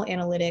internal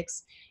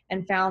analytics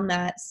and found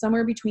that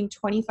somewhere between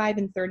 25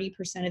 and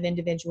 30% of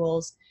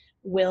individuals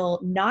will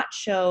not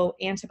show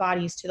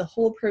antibodies to the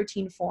whole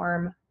protein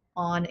form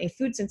on a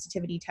food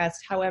sensitivity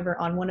test. However,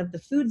 on one of the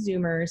food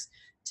zoomers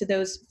to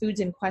those foods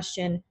in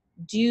question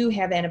do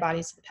have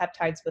antibodies to the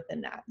peptides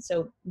within that.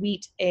 So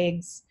wheat,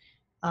 eggs,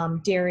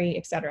 dairy,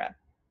 etc.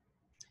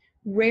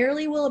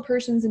 Rarely will a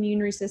person's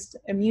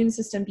immune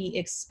system be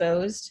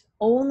exposed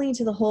only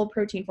to the whole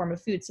protein form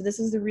of food. So this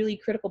is the really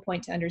critical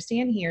point to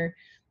understand here.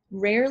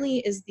 Rarely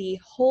is the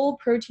whole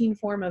protein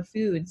form of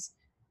foods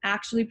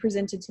actually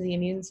presented to the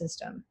immune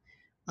system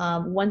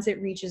once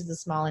it reaches the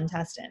small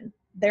intestine.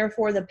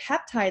 Therefore, the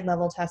peptide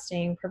level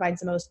testing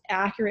provides the most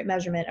accurate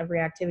measurement of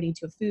reactivity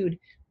to a food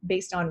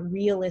based on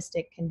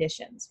realistic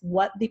conditions,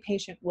 what the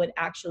patient would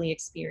actually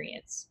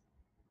experience.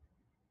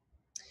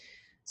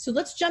 So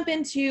let's jump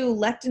into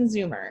lectin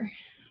zoomer.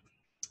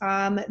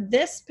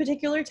 This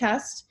particular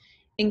test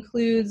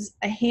includes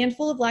a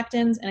handful of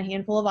lectins and a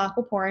handful of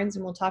aquaporins,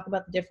 and we'll talk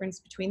about the difference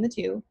between the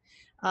two.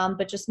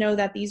 But just know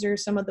that these are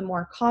some of the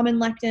more common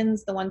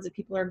lectins, the ones that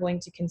people are going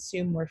to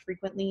consume more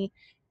frequently,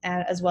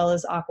 as well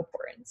as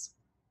aquaporins.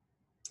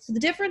 So the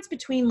difference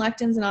between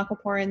lectins and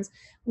aquaporins: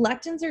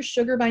 lectins are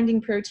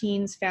sugar-binding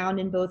proteins found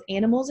in both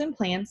animals and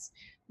plants,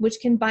 which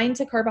can bind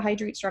to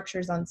carbohydrate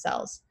structures on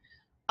cells.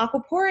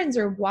 Aquaporins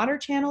are water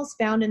channels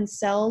found in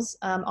cells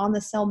on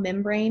the cell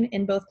membrane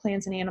in both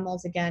plants and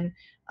animals, again,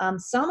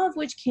 some of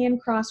which can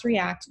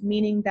cross-react,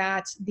 meaning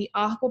that the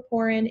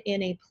aquaporin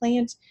in a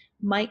plant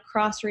might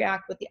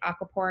cross-react with the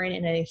aquaporin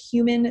in a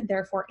human,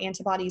 therefore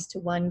antibodies to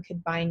one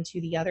could bind to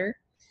the other,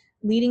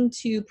 leading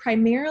to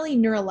primarily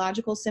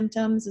neurological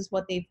symptoms is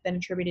what they've been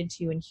attributed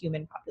to in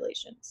human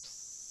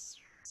populations.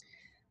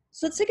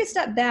 So let's take a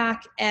step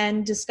back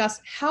and discuss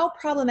how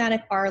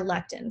problematic are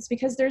lectins,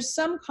 because there's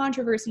some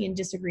controversy and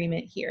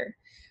disagreement here.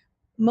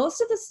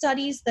 Most of the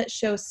studies that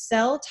show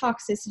cell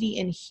toxicity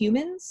in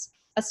humans,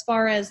 as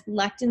far as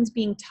lectins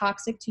being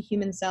toxic to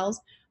human cells,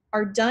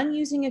 are done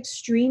using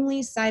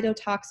extremely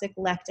cytotoxic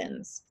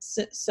lectins.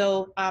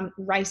 So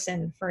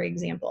ricin, for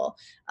example.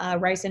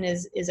 Ricin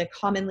is a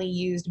commonly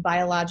used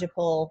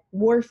biological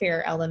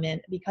warfare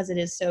element because it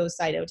is so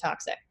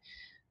cytotoxic.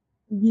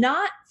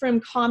 Not from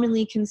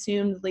commonly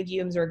consumed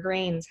legumes or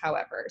grains,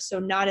 however.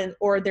 So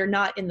they're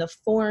not in the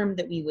form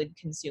that we would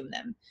consume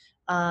them.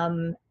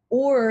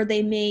 Or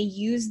they may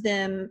use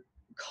them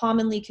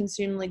commonly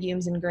consumed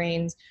legumes and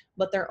grains,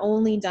 but they're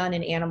only done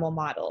in animal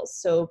models.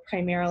 So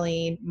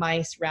primarily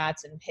mice,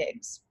 rats, and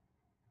pigs.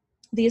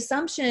 The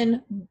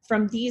assumption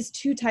from these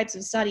two types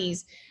of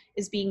studies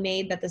is being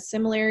made that the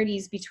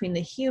similarities between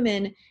the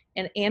human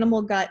and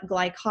animal gut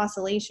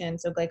glycosylation,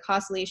 so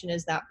glycosylation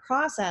is that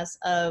process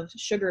of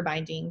sugar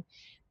binding,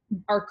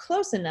 are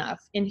close enough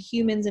in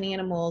humans and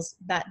animals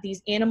that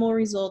these animal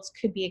results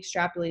could be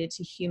extrapolated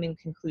to human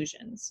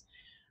conclusions.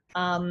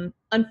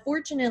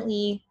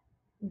 Unfortunately,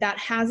 that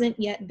hasn't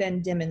yet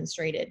been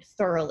demonstrated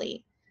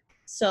thoroughly.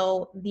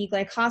 So the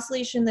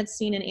glycosylation that's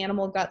seen in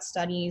animal gut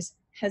studies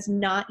has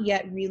not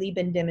yet really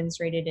been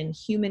demonstrated in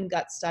human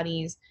gut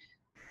studies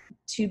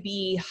to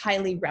be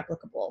highly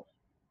replicable.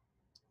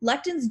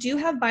 Lectins do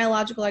have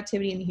biological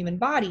activity in the human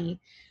body.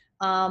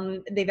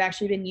 They've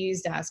actually been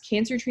used as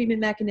cancer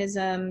treatment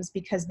mechanisms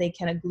because they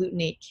can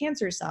agglutinate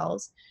cancer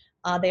cells.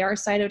 They are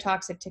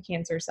cytotoxic to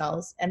cancer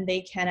cells, and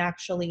they can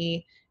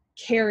actually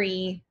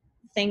carry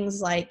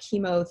things like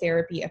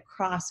chemotherapy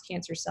across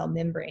cancer cell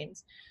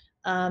membranes.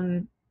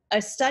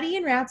 A study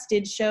in rats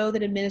did show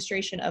that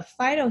administration of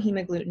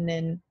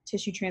phytohemagglutinin,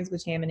 tissue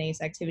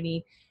transglutaminase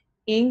activity,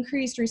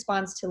 increased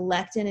response to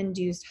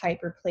lectin-induced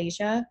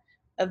hyperplasia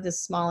of the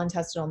small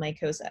intestinal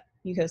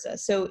mucosa.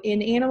 So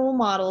in animal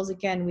models,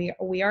 again,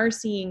 we are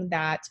seeing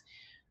that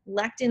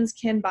lectins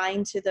can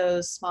bind to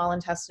those small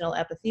intestinal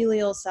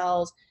epithelial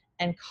cells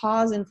and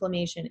cause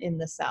inflammation in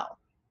the cell.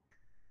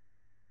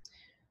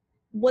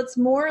 What's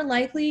more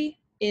likely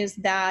is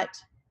that,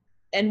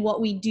 and what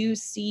we do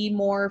see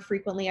more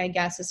frequently, I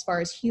guess, as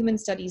far as human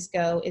studies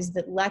go, is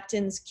that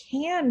lectins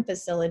can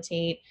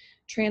facilitate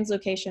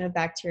translocation of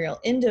bacterial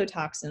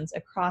endotoxins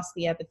across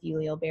the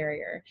epithelial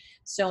barrier.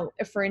 So,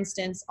 for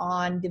instance,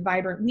 on the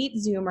Vibrant Wheat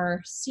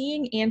Zoomer,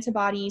 seeing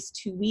antibodies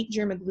to wheat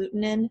germ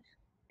agglutinin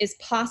is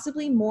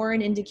possibly more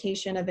an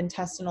indication of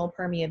intestinal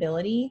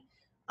permeability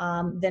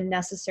than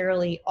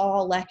necessarily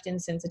all lectin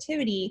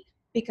sensitivity,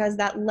 because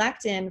that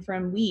lectin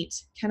from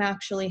wheat can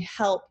actually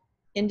help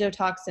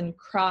endotoxin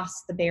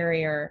cross the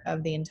barrier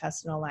of the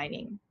intestinal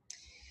lining.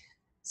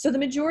 So the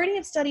majority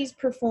of studies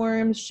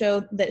performed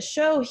show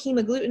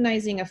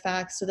hemagglutinizing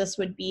effects. So this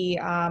would be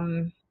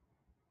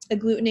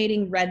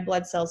agglutinating red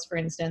blood cells, for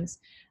instance,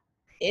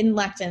 in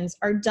lectins,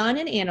 are done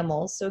in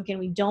animals. So again,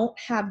 we don't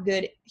have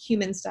good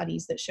human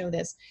studies that show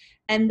this.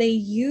 And they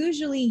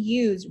usually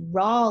use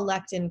raw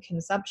lectin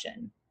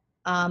consumption.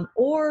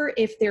 Or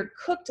if they're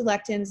cooked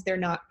lectins, they're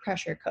not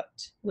pressure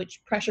cooked,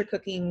 which pressure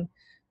cooking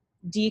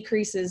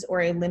decreases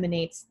or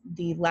eliminates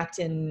the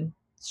lectin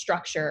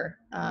structure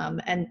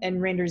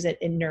and renders it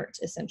inert,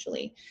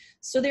 essentially.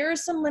 So there are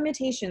some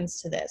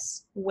limitations to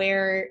this,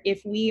 where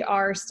if we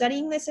are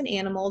studying this in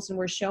animals and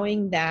we're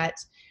showing that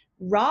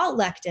raw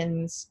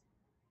lectins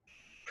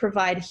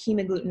provide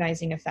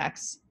hemagglutinizing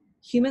effects,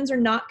 Humans are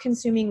not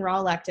consuming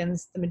raw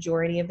lectins the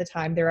majority of the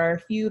time. There are a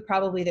few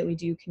probably that we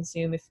do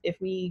consume.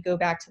 If we go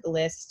back to the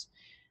list,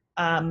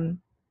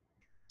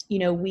 you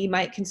know, we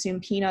might consume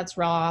peanuts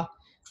raw,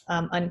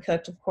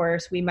 uncooked, of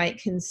course. We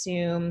might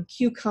consume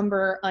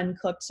cucumber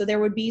uncooked. So there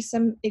would be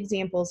some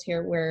examples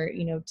here where,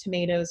 you know,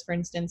 tomatoes, for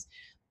instance,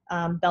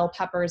 bell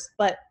peppers,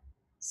 but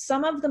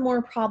some of the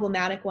more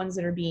problematic ones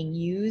that are being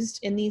used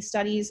in these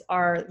studies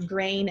are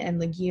grain and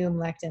legume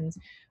lectins,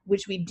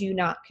 which we do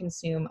not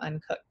consume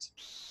uncooked.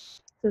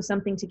 So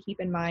something to keep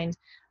in mind.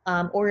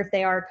 Or if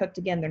they are cooked,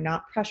 again, they're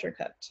not pressure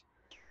cooked.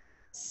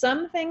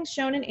 Some things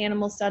shown in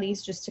animal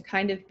studies, just to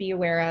kind of be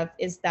aware of,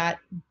 is that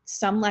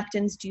some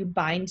lectins do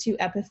bind to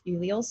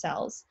epithelial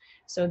cells.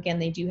 So again,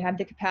 they do have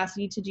the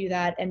capacity to do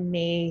that and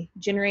may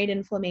generate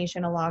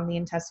inflammation along the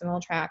intestinal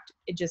tract.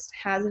 It just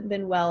hasn't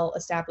been well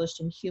established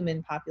in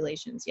human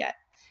populations yet.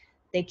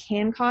 They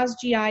can cause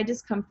GI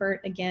discomfort.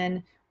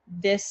 Again,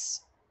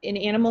 this in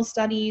animal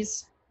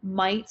studies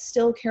might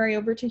still carry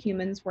over to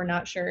humans, we're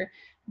not sure.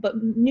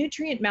 But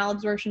nutrient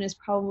malabsorption is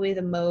probably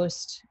the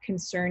most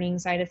concerning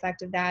side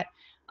effect of that.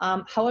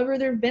 However,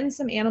 there have been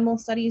some animal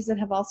studies that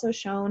have also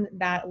shown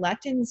that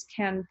lectins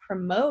can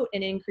promote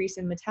an increase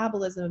in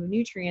metabolism of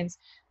nutrients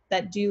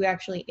that do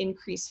actually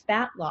increase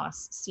fat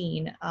loss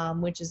seen,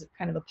 which is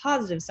kind of a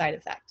positive side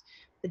effect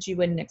that you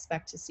wouldn't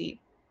expect to see.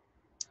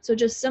 So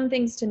just some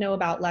things to know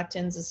about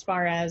lectins as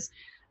far as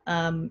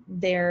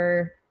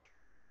they're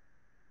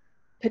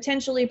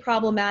potentially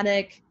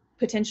problematic,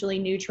 potentially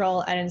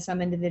neutral, and in some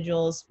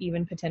individuals,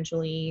 even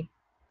potentially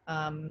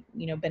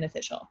you know,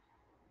 beneficial.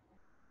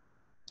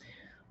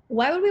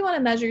 Why would we want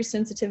to measure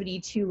sensitivity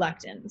to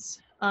lectins?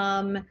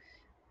 On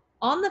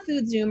the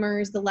food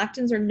zoomers, the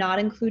lectins are not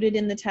included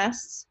in the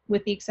tests,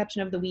 with the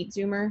exception of the wheat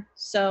zoomer.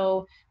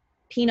 So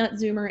peanut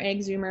zoomer, egg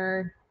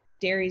zoomer,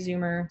 dairy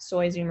zoomer,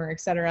 soy zoomer,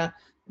 etc.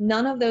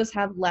 None of those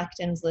have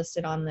lectins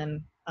listed on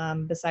them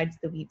besides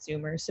the wheat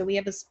zoomer. So we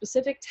have a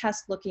specific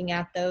test looking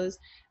at those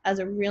as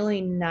a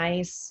really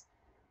nice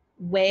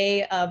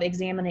way of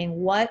examining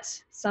what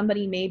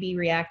somebody may be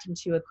reacting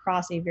to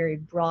across a very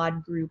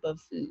broad group of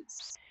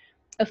foods.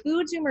 A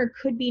food zoomer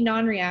could be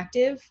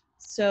non-reactive.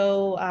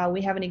 So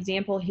we have an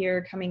example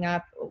here coming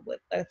up with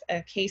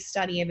a case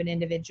study of an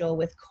individual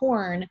with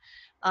corn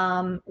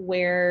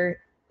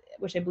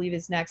which I believe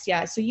is next.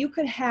 Yeah, so you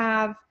could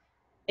have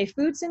a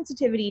food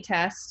sensitivity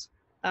test,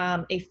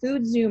 a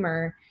food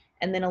zoomer,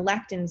 and then a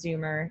lectin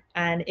zoomer.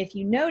 And if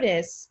you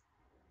notice,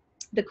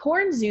 the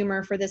corn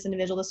zoomer for this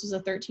individual, this was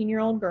a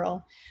 13-year-old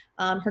girl,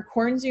 her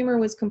corn zoomer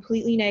was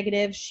completely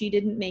negative. She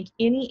didn't make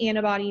any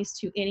antibodies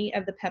to any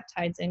of the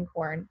peptides in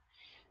corn.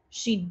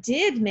 She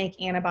did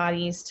make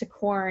antibodies to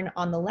corn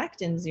on the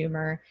lectin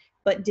zoomer,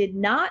 but did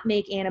not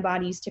make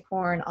antibodies to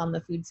corn on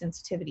the food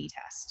sensitivity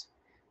test.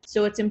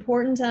 So it's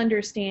important to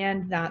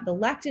understand that the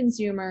lectin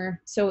zoomer,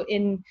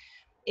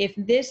 if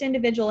this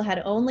individual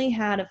had only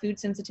had a food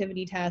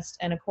sensitivity test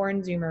and a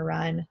corn zoomer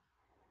run,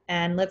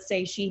 and let's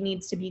say she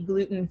needs to be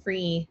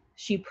gluten-free,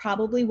 she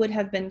probably would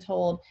have been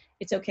told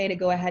it's okay to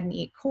go ahead and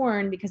eat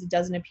corn because it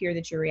doesn't appear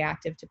that you're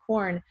reactive to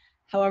corn.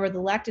 However,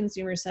 the lectin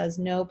zoomer says,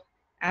 nope,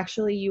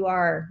 actually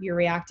you're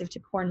reactive to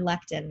corn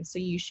lectin, so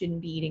you shouldn't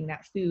be eating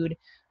that food.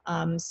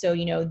 So,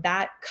 you know,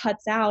 that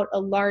cuts out a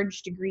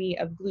large degree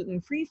of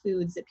gluten-free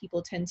foods that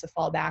people tend to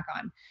fall back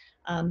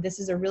on. This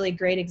is a really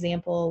great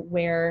example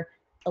where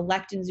a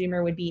lectin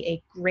zoomer would be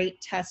a great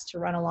test to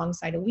run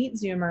alongside a wheat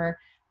zoomer.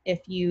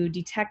 If you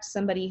detect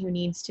somebody who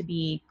needs to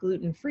be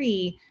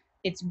gluten-free,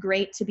 it's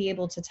great to be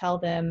able to tell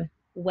them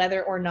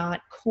whether or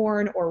not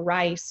corn or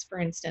rice, for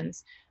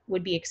instance,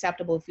 would be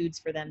acceptable foods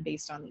for them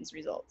based on these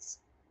results.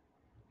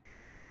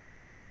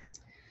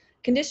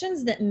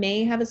 Conditions that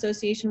may have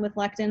association with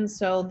lectins.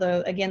 So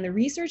again, the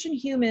research in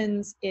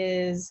humans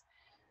is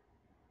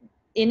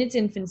in its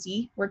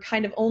infancy. We're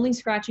kind of only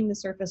scratching the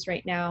surface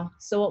right now.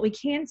 So what we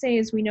can say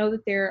is we know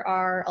that there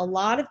are a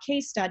lot of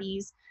case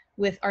studies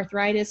with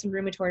arthritis and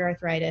rheumatoid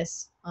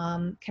arthritis,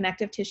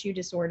 connective tissue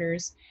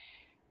disorders.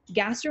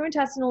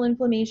 Gastrointestinal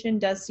inflammation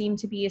does seem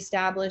to be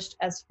established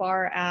as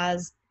far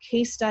as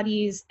case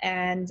studies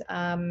and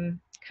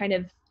kind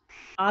of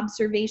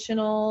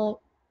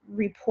observational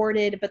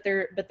reported, but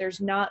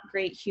there's not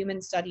great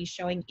human studies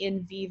showing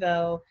in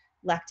vivo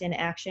lectin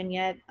action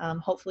yet.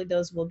 Hopefully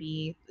those will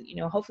be, you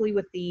know, hopefully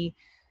with the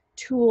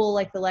tool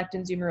like the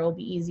lectin zoomer, it will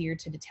be easier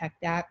to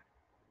detect that.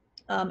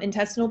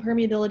 Intestinal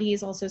permeability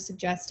is also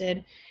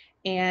suggested,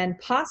 and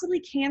possibly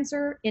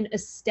cancer in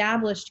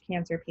established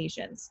cancer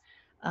patients.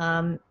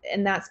 And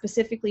that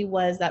specifically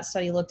was, that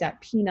study looked at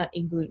peanut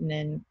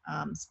agglutinin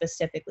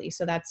specifically.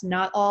 So that's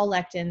not all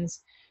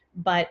lectins,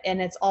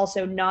 and it's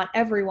also not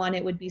everyone.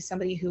 It would be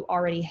somebody who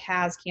already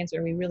has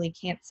cancer. We really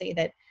can't say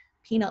that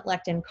peanut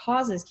lectin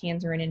causes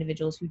cancer in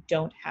individuals who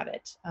don't have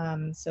it.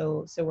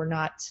 So we're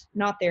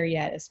not there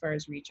yet as far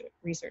as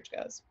research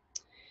goes.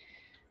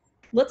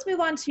 Let's move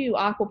on to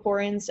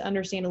aquaporins to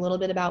understand a little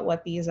bit about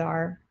what these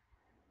are.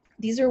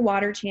 These are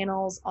water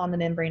channels on the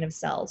membrane of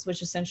cells,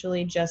 which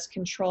essentially just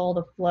control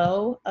the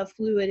flow of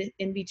fluid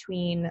in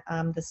between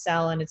the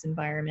cell and its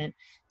environment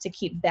to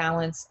keep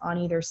balance on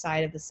either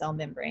side of the cell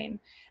membrane.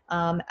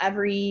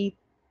 Every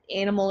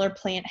animal or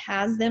plant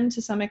has them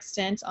to some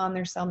extent on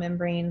their cell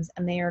membranes,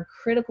 and they are a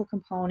critical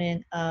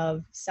component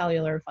of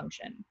cellular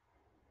function.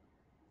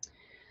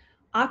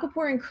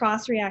 Aquaporin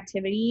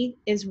cross-reactivity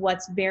is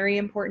what's very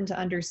important to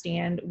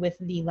understand with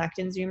the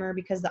lectin zoomer,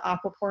 because the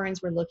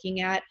aquaporins we're looking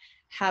at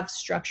have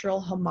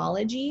structural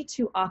homology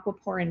to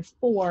aquaporin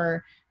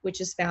 4, which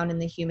is found in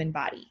the human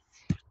body.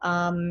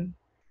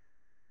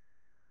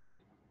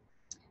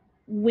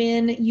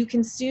 When you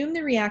consume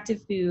the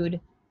reactive food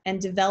and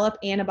develop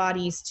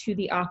antibodies to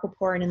the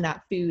aquaporin in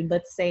that food,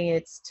 let's say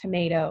it's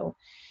tomato,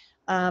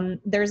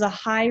 there's a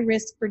high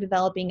risk for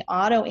developing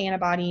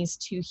autoantibodies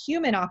to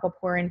human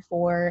aquaporin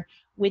 4,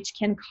 which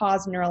can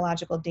cause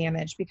neurological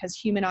damage, because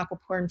human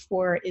aquaporin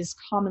 4 is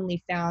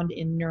commonly found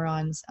in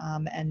neurons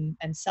and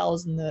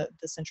cells in the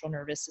central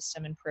nervous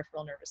system and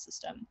peripheral nervous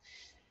system.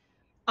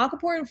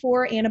 Aquaporin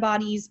 4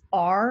 antibodies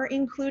are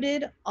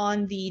included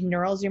on the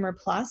Neural Zoomer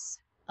Plus.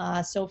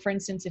 So for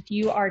instance, if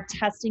you are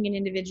testing an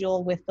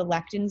individual with the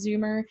lectin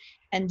zoomer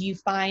and you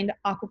find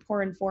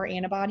aquaporin 4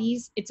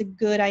 antibodies, it's a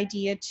good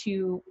idea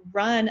to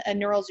run a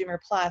Neural Zoomer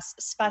Plus,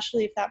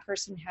 especially if that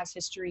person has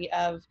history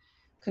of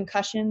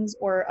concussions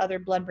or other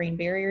blood-brain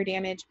barrier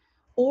damage,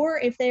 or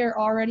if they are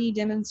already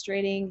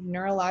demonstrating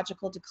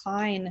neurological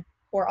decline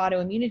or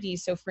autoimmunity.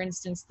 So for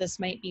instance, this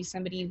might be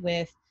somebody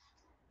with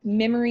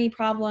memory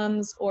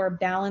problems or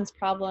balance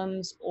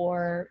problems,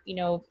 or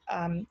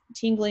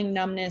tingling,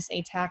 numbness,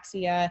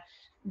 ataxia,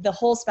 the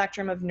whole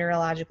spectrum of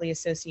neurologically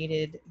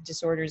associated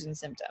disorders and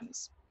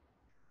symptoms.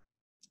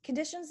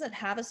 Conditions that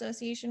have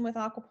association with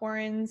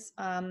aquaporins,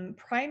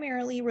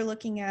 primarily we're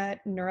looking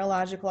at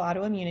neurological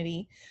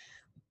autoimmunity.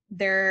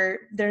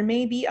 There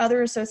may be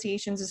other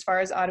associations as far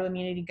as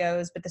autoimmunity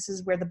goes, but this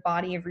is where the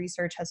body of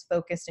research has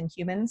focused in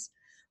humans.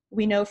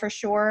 We know for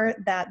sure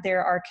that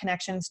there are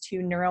connections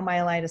to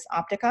neuromyelitis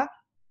optica.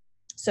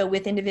 So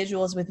with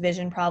individuals with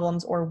vision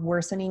problems or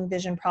worsening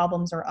vision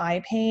problems or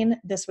eye pain,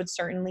 this would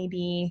certainly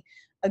be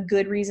a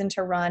good reason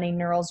to run a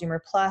Neural Zoomer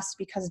Plus,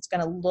 because it's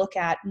going to look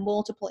at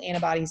multiple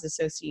antibodies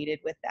associated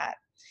with that.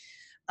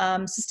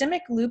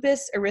 Systemic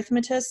lupus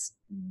erythematosus,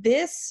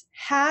 this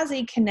has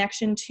a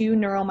connection to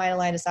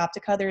neuromyelitis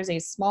optica. There's a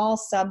small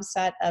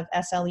subset of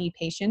SLE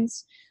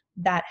patients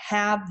that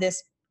have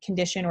this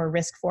condition or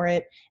risk for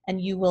it, and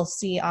you will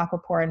see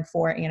aquaporin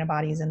 4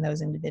 antibodies in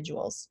those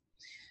individuals.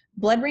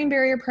 Blood-brain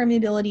barrier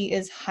permeability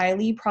is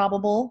highly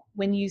probable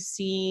when you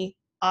see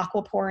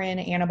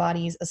aquaporin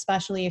antibodies,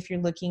 especially if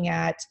you're looking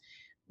at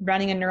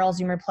running a Neural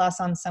Zoomer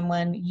Plus on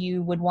someone.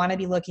 You would want to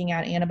be looking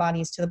at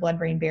antibodies to the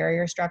blood-brain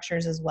barrier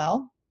structures as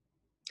well.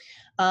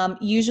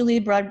 Usually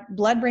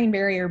blood-brain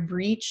barrier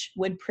breach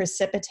would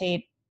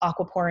precipitate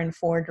aquaporin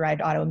 4 derived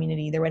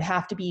autoimmunity. There would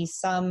have to be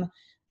some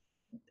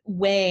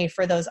way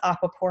for those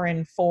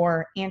aquaporin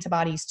 4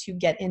 antibodies to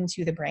get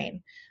into the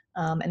brain.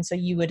 And so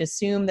you would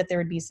assume that there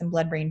would be some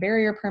blood-brain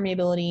barrier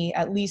permeability,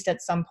 at least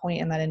at some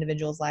point in that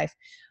individual's life.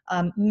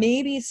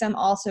 Maybe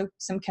also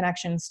some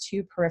connections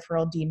to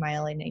peripheral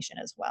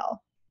demyelination as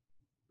well.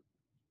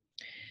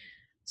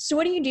 So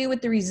what do you do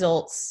with the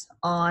results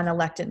on a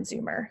lectin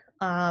zoomer?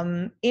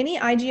 Any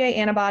IgA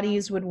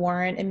antibodies would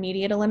warrant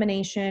immediate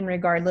elimination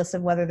regardless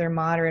of whether they're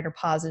moderate or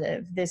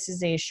positive. This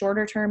is a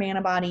shorter term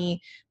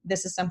antibody.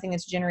 This is something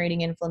that's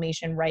generating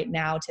inflammation right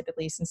now,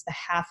 typically, since the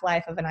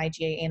half-life of an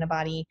IgA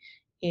antibody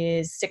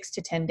is 6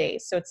 to 10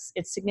 days. So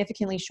it's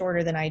significantly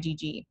shorter than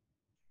IgG.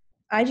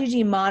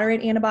 IgG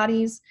moderate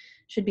antibodies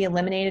should be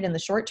eliminated in the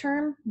short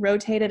term,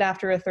 rotated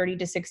after a 30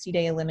 to 60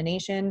 day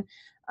elimination,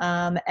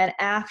 and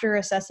after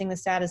assessing the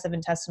status of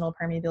intestinal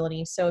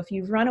permeability. So if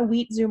you've run a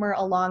wheat zoomer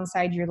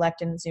alongside your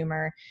lectin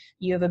zoomer,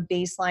 you have a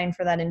baseline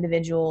for that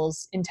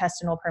individual's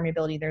intestinal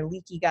permeability, their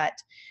leaky gut.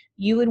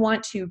 You would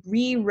want to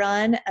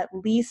rerun at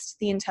least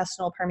the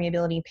intestinal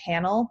permeability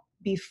panel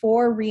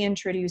before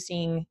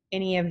reintroducing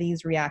any of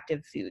these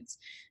reactive foods.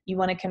 You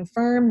want to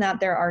confirm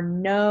that there are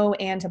no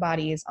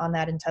antibodies on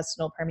that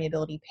intestinal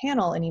permeability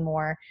panel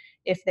anymore.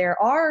 If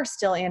there are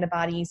still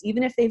antibodies,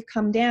 even if they've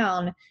come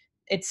down,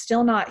 it's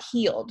still not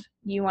healed.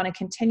 You want to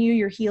continue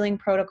your healing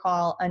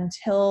protocol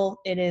until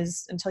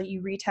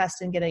you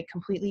retest and get a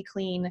completely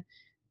clean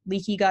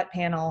leaky gut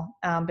panel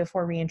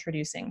before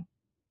reintroducing.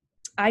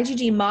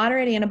 IgG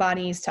moderate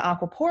antibodies to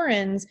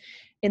aquaporins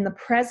in the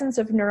presence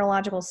of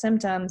neurological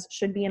symptoms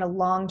should be in a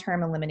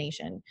long-term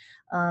elimination.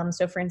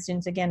 So for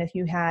instance, again, if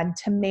you had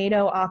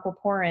tomato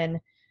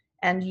aquaporin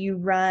and you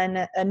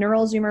run a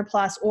Neural Zoomer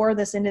Plus, or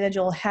this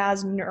individual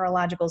has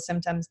neurological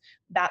symptoms,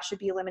 that should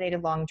be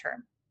eliminated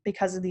long-term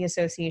because of the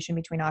association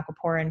between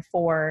aquaporin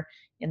 4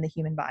 in the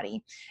human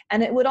body.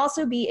 And it would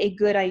also be a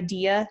good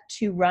idea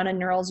to run a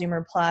Neural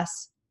Zoomer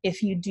Plus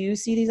if you do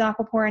see these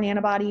aquaporin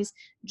antibodies,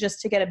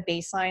 just to get a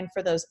baseline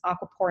for those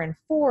aquaporin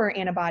 4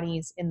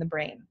 antibodies in the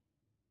brain.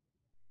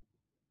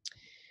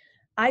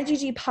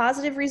 IgG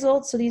positive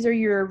results, so these are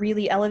your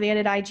really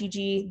elevated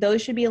IgG,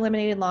 those should be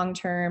eliminated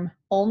long-term,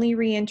 only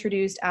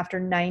reintroduced after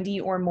 90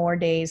 or more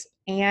days,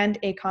 and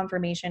a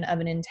confirmation of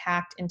an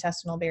intact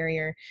intestinal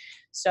barrier.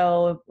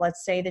 So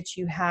let's say that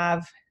you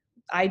have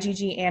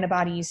IgG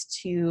antibodies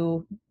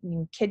to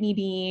kidney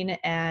bean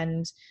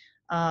and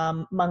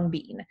mung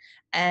bean,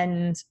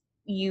 and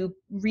you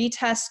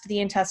retest the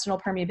intestinal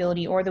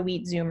permeability or the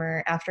wheat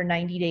zoomer after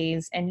 90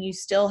 days, and you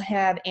still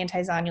have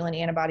antizonulin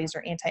antibodies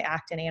or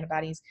anti-actin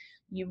antibodies,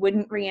 you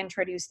wouldn't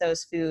reintroduce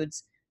those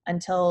foods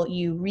until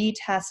you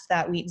retest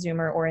that wheat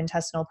zoomer or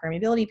intestinal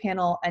permeability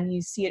panel and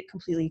you see it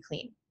completely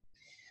clean.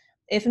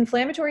 If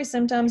inflammatory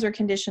symptoms or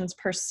conditions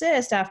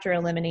persist after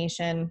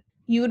elimination,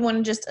 you would want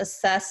to just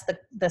assess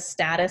the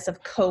status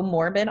of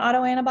comorbid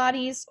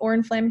autoantibodies or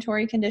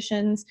inflammatory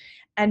conditions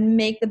and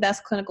make the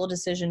best clinical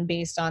decision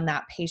based on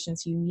that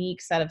patient's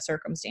unique set of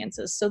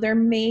circumstances. So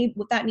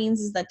what that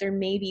means is that there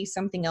may be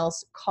something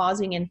else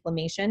causing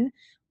inflammation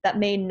that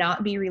may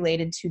not be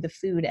related to the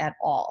food at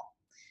all.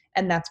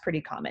 And that's pretty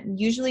common.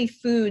 Usually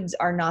foods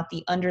are not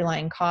the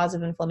underlying cause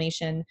of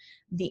inflammation.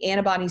 The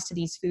antibodies to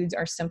these foods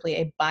are simply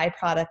a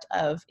byproduct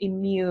of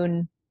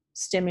immune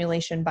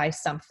stimulation by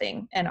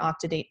something and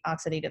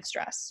oxidative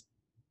stress.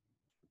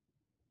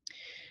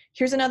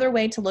 Here's another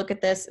way to look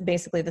at this,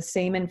 basically the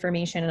same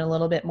information in a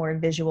little bit more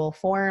visual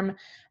form.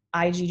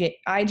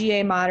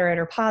 IgA moderate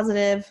or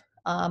positive,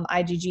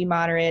 IgG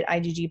moderate,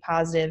 IgG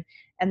positive.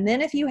 And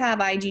then if you have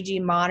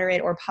IgG moderate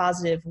or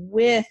positive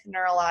with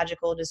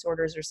neurological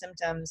disorders or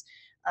symptoms,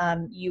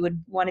 you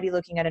would want to be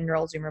looking at a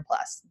neural zoomer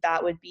plus.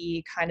 That would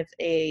be kind of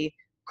a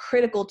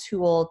critical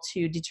tool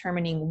to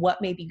determining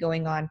what may be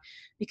going on,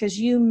 because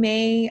you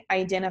may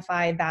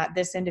identify that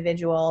this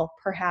individual,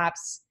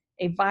 perhaps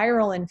a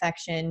viral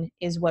infection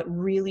is what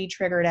really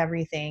triggered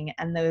everything,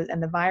 and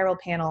the viral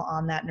panel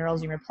on that neural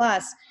zoomer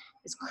plus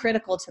is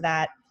critical to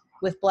that.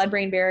 With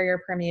blood-brain barrier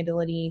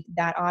permeability,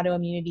 that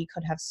autoimmunity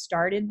could have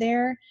started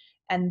there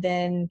and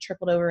then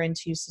trickled over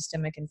into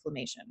systemic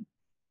inflammation,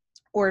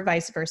 or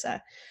vice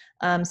versa.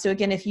 So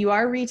again, if you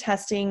are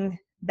retesting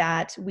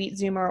that wheat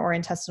zoomer or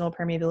intestinal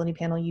permeability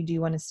panel, you do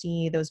want to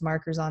see those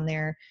markers on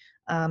there,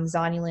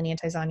 zonulin,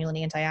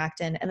 antizonulin,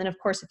 anti-actin. And then of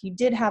course, if you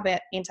did have an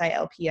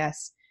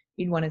anti-LPS,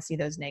 you'd want to see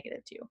those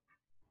negative too.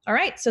 All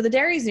right, so the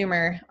dairy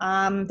zoomer.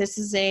 This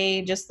is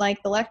just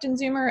like the lectin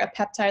zoomer, a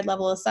peptide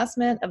level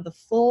assessment of the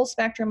full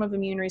spectrum of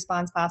immune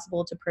response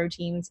possible to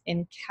proteins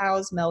in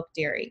cow's milk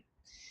dairy.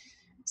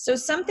 So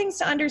some things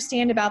to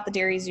understand about the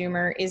dairy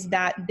zoomer is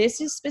that this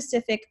is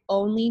specific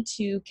only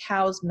to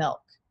cow's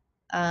milk.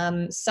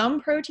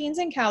 Some proteins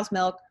in cow's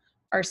milk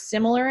are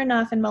similar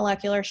enough in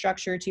molecular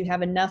structure to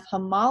have enough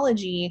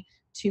homology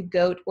to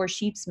goat or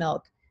sheep's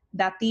milk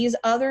that these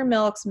other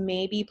milks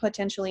may be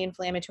potentially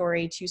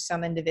inflammatory to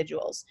some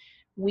individuals.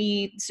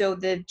 So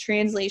the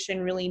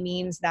translation really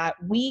means that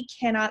we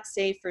cannot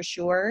say for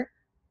sure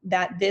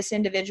that this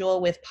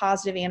individual with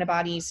positive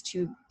antibodies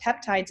to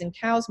peptides in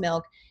cow's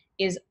milk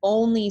is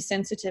only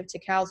sensitive to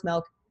cow's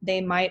milk.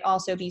 They might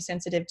also be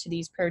sensitive to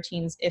these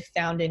proteins if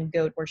found in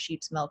goat or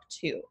sheep's milk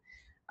too.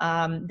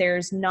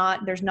 There's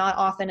not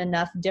often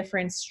enough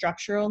difference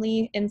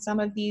structurally in some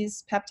of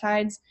these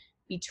peptides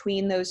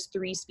between those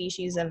three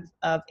species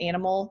of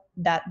animal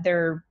that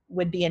there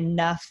would be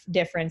enough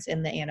difference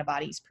in the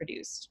antibodies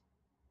produced.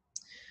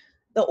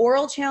 The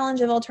oral challenge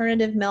of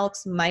alternative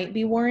milks might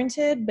be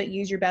warranted, but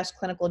use your best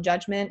clinical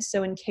judgment.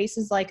 So in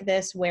cases like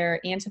this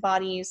where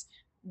antibodies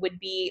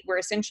where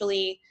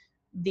essentially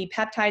the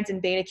peptides in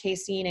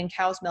beta-casein in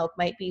cow's milk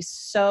might be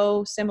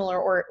so similar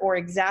or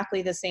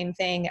exactly the same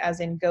thing as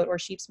in goat or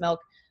sheep's milk,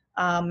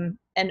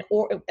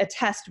 a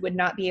test would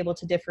not be able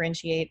to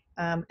differentiate.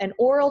 An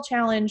oral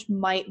challenge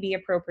might be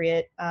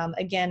appropriate.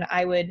 Again,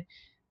 I would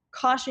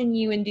caution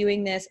you in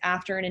doing this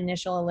after an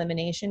initial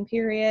elimination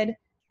period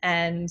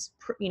and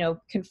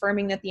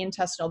confirming that the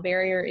intestinal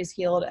barrier is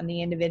healed and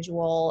the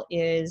individual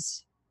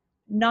is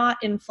not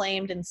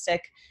inflamed and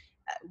sick.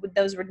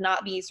 Those would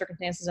not be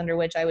circumstances under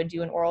which I would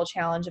do an oral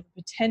challenge of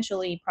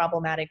potentially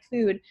problematic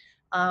food.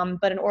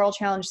 But an oral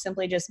challenge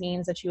simply just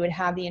means that you would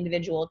have the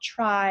individual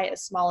try a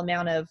small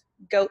amount of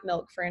goat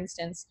milk, for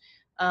instance,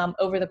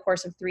 over the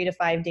course of 3 to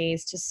 5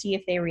 days to see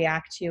if they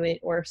react to it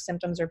or if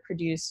symptoms are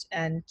produced,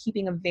 and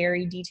keeping a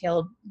very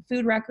detailed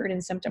food record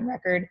and symptom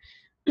record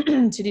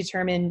to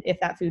determine if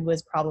that food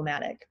was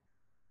problematic.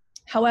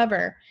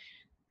 However,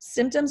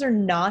 symptoms are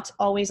not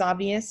always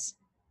obvious,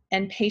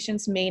 and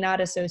patients may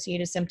not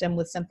associate a symptom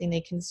with something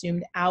they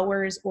consumed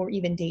hours or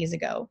even days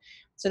ago.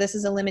 So this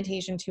is a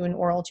limitation to an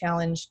oral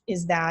challenge,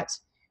 is that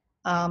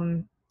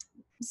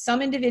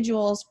some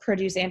individuals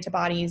produce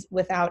antibodies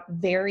without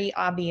very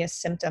obvious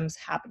symptoms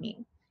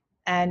happening.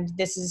 And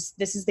this is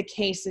the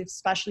case,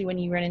 especially when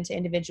you run into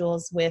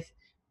individuals with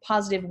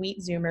positive wheat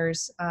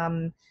zoomers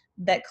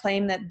that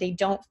claim that they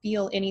don't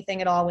feel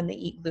anything at all when they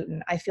eat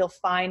gluten. I feel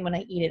fine when I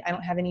eat it. I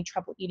don't have any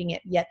trouble eating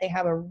it, yet they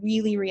have a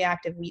really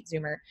reactive wheat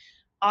zoomer.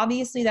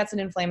 Obviously, that's an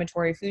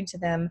inflammatory food to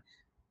them.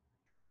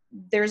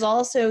 There's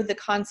also the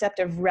concept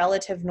of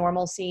relative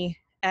normalcy,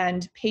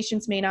 and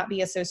patients may not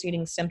be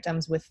associating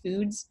symptoms with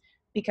foods.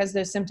 because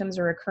those symptoms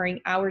are occurring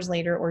hours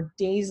later or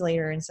days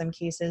later in some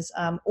cases,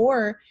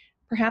 or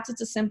perhaps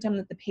it's a symptom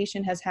that the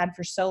patient has had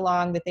for so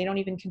long that they don't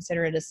even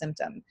consider it a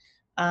symptom.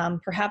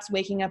 Perhaps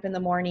waking up in the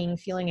morning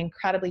feeling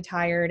incredibly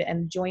tired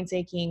and joints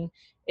aching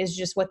is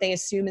just what they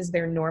assume is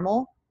their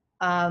normal,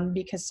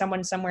 because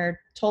someone somewhere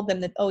told them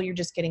that, oh, you're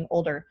just getting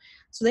older.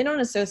 So they don't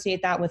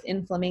associate that with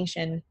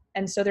inflammation.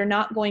 And so they're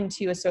not going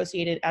to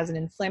associate it as an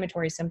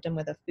inflammatory symptom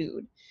with a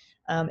food,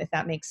 if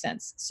that makes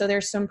sense. So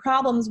there's some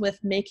problems with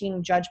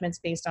making judgments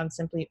based on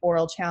simply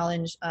oral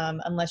challenge,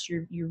 unless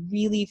you're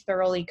really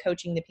thoroughly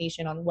coaching the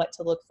patient on what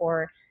to look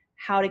for,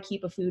 how to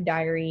keep a food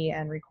diary,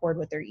 and record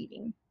what they're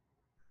eating.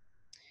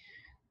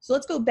 So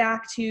let's go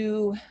back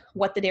to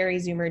what the dairy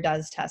zoomer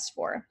does test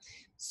for.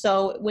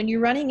 So when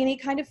you're running any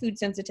kind of food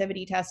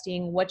sensitivity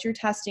testing, what you're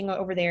testing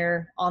over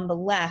there on the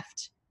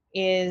left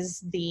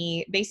is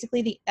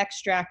basically the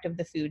extract of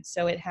the food.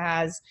 So it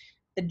has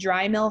the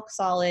dry milk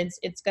solids,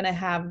 it's going to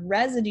have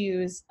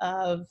residues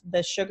of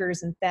the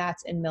sugars and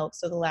fats in milk,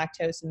 so the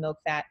lactose and milk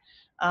fat,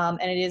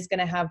 and it is going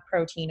to have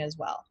protein as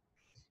well.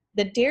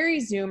 The dairy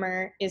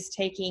zoomer is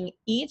taking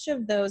each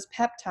of those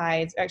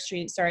peptides,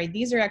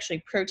 these are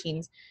actually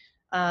proteins.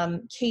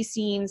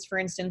 Caseins, for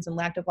instance, and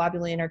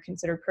lactoglobulin are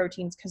considered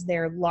proteins because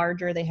they're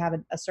larger, they have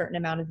a certain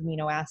amount of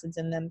amino acids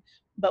in them,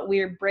 but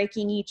we're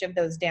breaking each of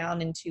those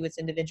down into its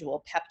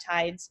individual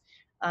peptides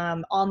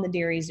on the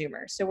dairy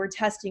zoomer. So we're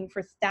testing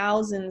for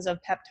thousands of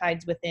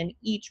peptides within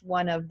each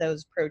one of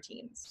those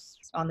proteins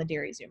on the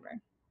dairy zoomer.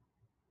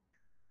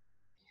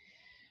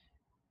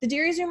 The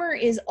dairy zoomer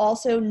is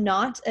also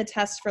not a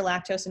test for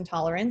lactose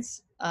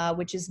intolerance,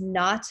 which is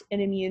not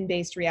an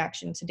immune-based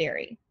reaction to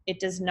dairy. It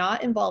does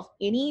not involve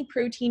any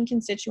protein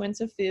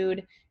constituents of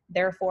food,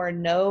 therefore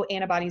no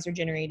antibodies are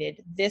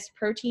generated. This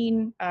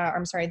question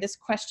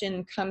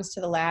comes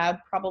to the lab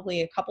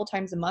probably a couple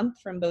times a month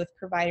from both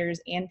providers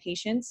and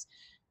patients,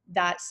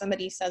 that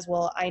somebody says,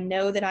 well, I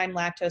know that I'm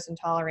lactose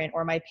intolerant,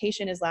 or my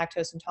patient is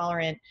lactose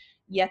intolerant,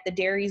 yet the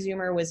dairy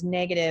zoomer was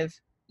negative,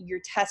 your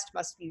test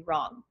must be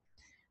wrong.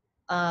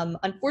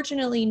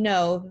 Unfortunately,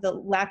 no,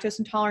 the lactose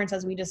intolerance,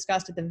 as we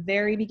discussed at the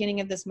very beginning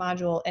of this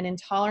module, an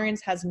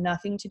intolerance has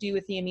nothing to do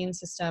with the immune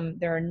system.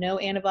 There are no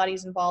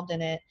antibodies involved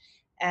in it,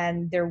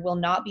 and there will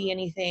not be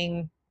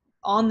anything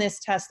on this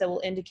test that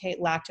will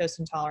indicate lactose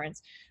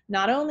intolerance.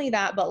 Not only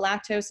that, but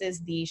lactose is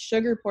the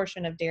sugar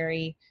portion of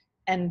dairy,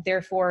 and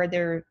therefore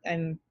there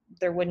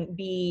wouldn't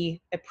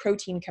be a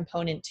protein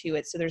component to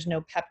it, so there's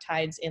no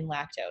peptides in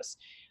lactose.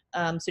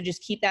 So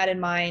just keep that in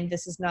mind.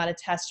 This is not a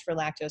test for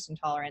lactose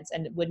intolerance,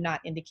 and it would not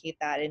indicate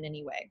that in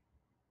any way.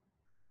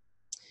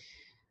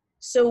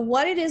 So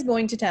what it is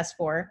going to test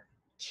for,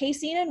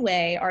 casein and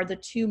whey are the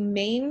two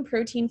main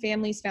protein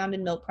families found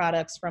in milk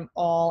products from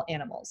all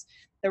animals.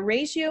 The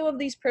ratio of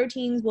these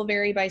proteins will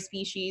vary by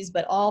species,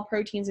 but all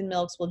proteins in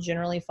milks will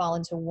generally fall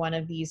into one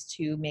of these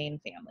two main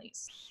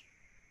families.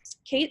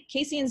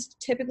 Caseins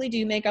typically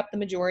do make up the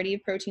majority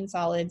of protein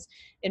solids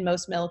in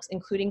most milks,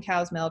 including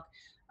cow's milk,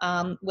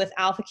 with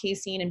alpha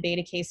casein and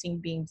beta casein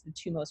being the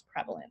two most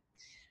prevalent.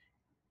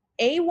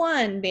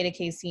 A1 beta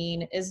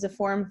casein is the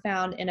form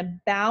found in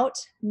about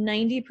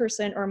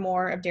 90% or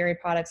more of dairy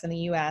products in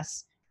the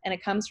US, and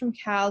it comes from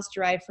cows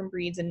derived from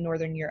breeds in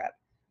Northern Europe.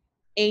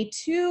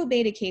 A2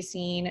 beta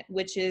casein,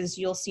 which is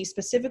you'll see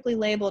specifically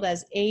labeled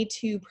as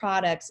A2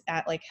 products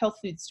at like health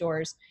food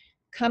stores,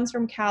 comes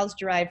from cows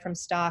derived from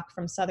stock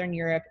from Southern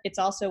Europe. It's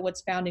also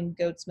what's found in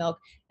goat's milk,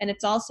 and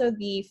it's also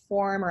the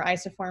form or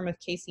isoform of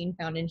casein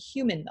found in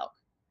human milk.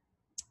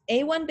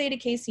 A1 beta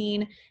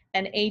casein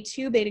and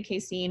A2 beta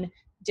casein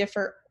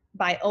differ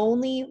by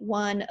only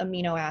one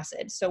amino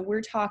acid. So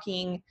we're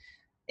talking,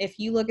 if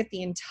you look at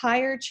the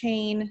entire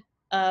chain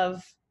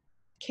of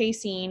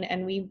casein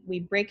and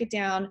we break it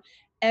down,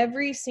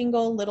 every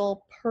single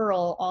little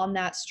pearl on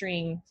that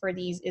string for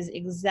these is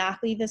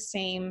exactly the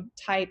same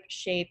type,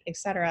 shape,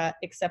 etc.,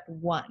 except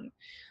one.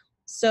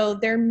 So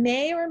there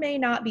may or may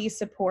not be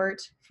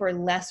support for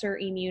lesser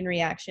immune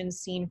reactions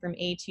seen from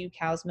A2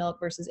 cow's milk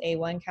versus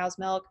A1 cow's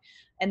milk,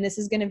 and this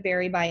is going to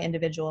vary by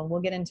individual, and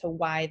we'll get into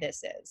why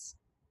this is.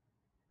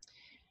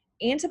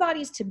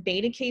 Antibodies to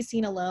beta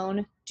casein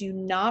alone do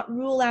not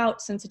rule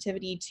out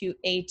sensitivity to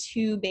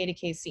A2 beta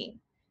casein,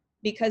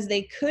 because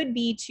they could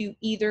be to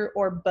either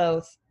or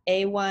both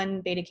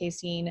A1 beta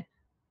casein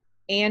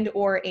and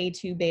or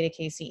A2 beta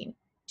casein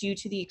due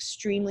to the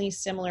extremely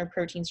similar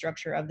protein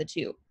structure of the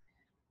two.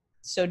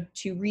 So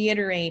to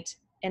reiterate,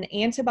 an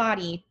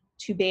antibody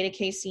to beta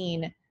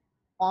casein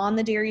on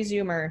the dairy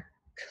zoomer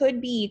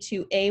could be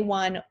to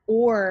A1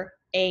 or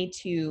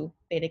A2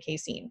 beta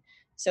casein.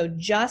 So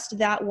just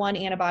that one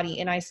antibody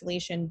in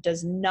isolation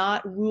does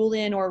not rule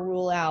in or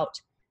rule out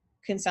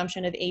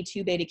consumption of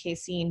A2 beta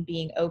casein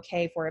being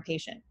okay for a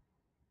patient.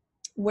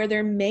 Where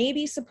there may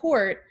be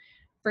support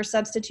for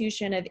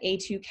substitution of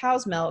A2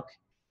 cow's milk,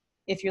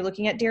 if you're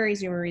looking at dairy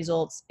zoomer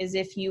results, is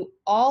if you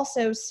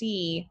also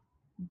see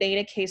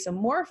beta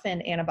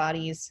casomorphin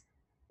antibodies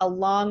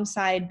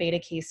alongside beta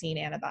casein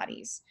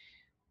antibodies.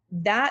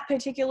 That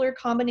particular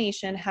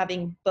combination,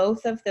 having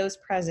both of those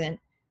present,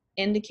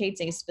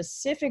 indicates a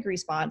specific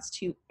response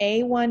to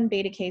A1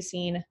 beta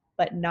casein,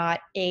 but not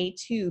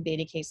A2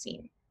 beta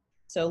casein.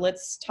 So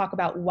let's talk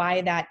about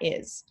why that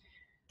is.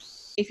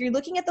 If you're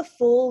looking at the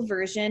full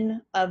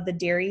version of the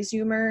dairy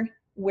zoomer,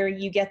 where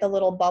you get the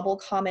little bubble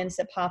comments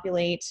that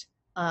populate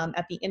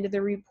at the end of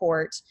the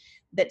report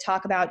that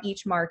talk about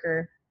each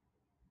marker,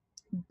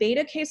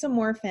 beta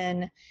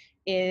casomorphin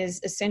is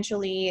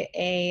essentially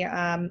a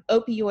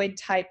opioid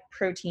type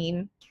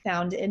protein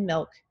found in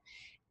milk.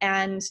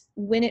 And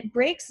when it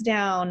breaks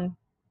down,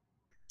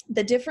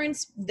 the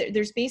difference,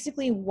 there's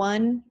basically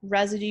one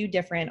residue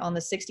different on the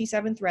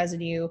 67th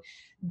residue.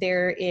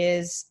 There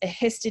is a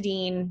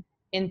histidine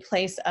in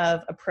place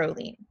of a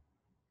proline.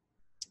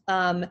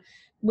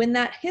 When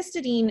that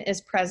histidine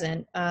is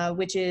present,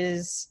 which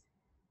is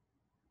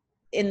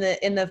in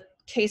the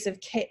case of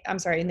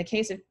in the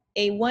case of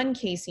A1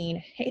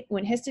 casein,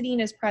 when histidine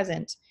is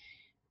present,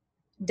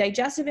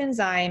 digestive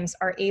enzymes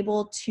are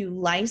able to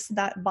lyse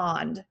that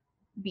bond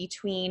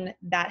between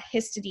that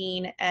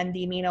histidine and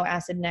the amino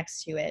acid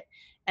next to it,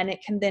 and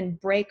it can then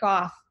break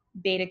off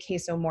beta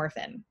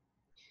casomorphin.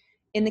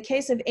 In the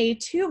case of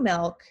A2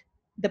 milk,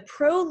 the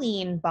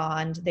proline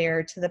bond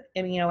there to the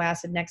amino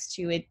acid next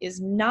to it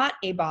is not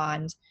a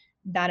bond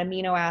that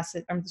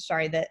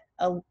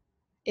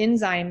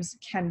enzymes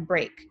can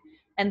break.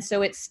 And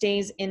so it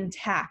stays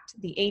intact.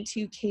 The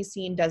A2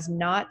 casein does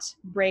not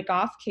break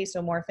off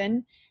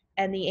casomorphin,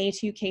 and the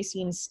A2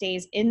 casein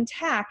stays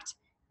intact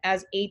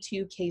as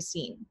A2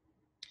 casein.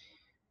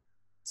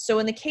 So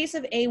in the case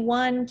of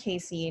A1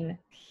 casein,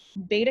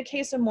 beta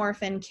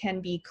casomorphin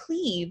can be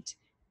cleaved,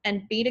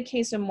 and beta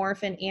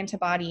casomorphin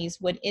antibodies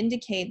would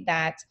indicate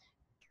that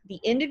the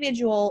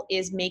individual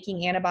is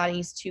making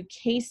antibodies to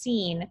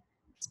casein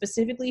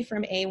specifically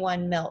from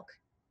A1 milk.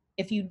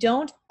 If you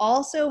don't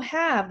also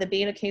have the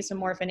beta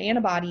casomorphin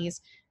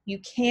antibodies, you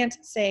can't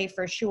say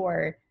for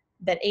sure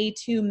that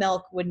A2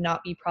 milk would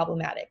not be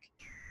problematic.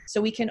 So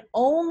we can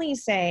only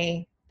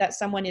say that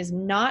someone is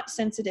not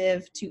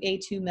sensitive to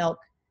A2 milk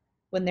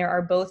when there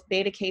are both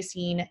beta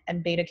casein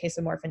and beta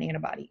casomorphin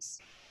antibodies.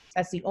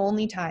 That's the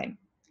only time.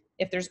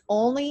 If there's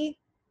only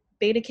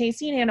beta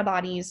casein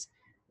antibodies,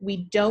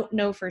 we don't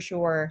know for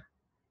sure.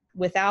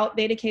 Without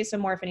beta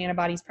casomorphin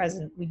antibodies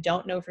present, we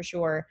don't know for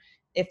sure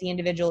if the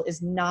individual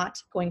is not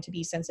going to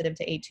be sensitive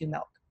to A2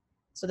 milk.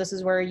 So this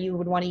is where you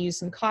would want to use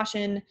some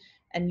caution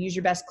and use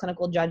your best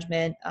clinical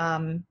judgment.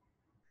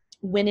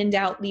 When in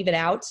doubt, leave it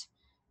out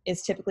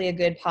is typically a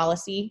good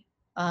policy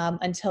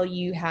until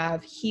you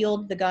have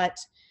healed the gut,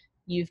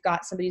 you've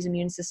got somebody's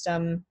immune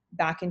system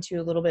back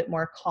into a little bit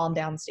more calm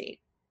down state.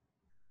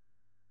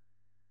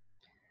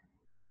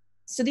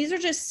 So these are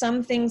just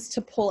some things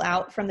to pull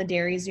out from the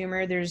dairy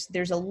zoomer.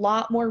 There's a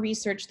lot more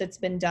research that's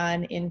been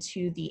done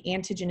into the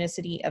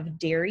antigenicity of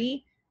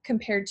dairy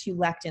compared to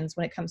lectins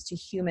when it comes to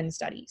human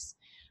studies.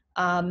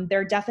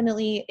 There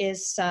definitely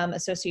is some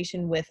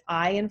association with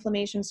eye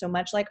inflammation, so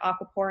much like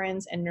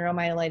aquaporins and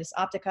neuromyelitis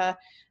optica.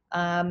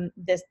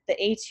 The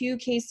A2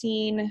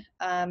 casein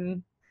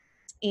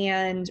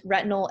and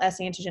retinal S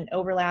antigen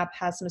overlap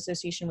has some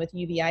association with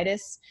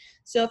uveitis.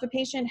 So if a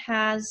patient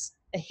has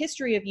a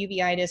history of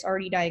uveitis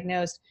already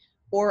diagnosed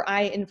or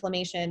eye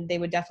inflammation, they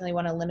would definitely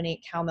want to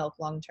eliminate cow milk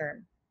long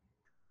term.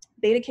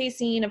 Beta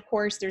casein, of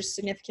course, there's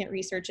significant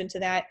research into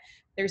that.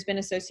 There's been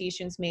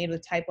associations made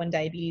with type 1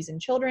 diabetes in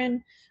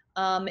children.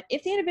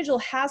 If the individual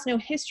has no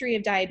history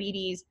of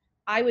diabetes,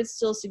 I would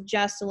still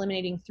suggest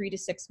eliminating 3 to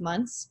 6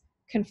 months.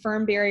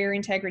 Confirm barrier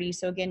integrity.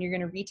 So again, you're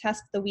going to retest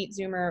the wheat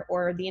zoomer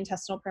or the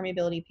intestinal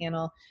permeability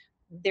panel.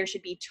 There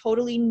should be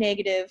totally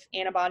negative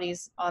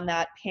antibodies on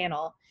that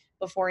panel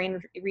before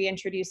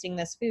reintroducing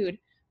this food.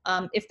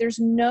 If there's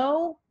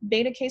no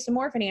beta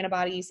casomorphin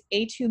antibodies,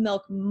 A2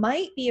 milk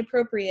might be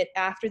appropriate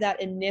after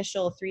that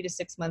initial 3 to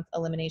 6 month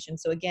elimination.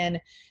 So again,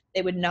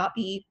 they would not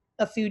be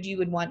a food you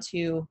would want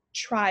to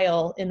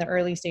trial in the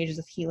early stages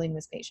of healing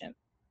this patient.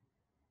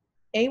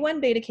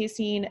 A1 beta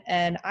casein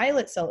and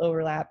islet cell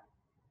overlap,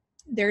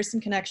 there's some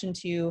connection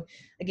to,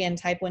 again,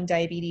 type 1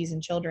 diabetes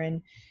in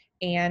children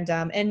and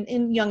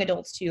in young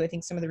adults too. I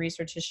think some of the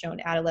research has shown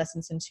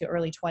adolescents into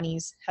early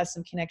 20s has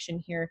some connection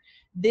here.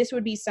 This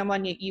would be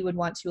someone that you would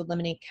want to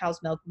eliminate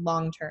cow's milk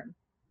long term.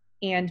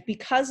 And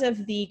because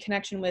of the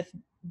connection with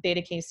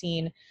beta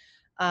casein,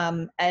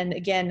 and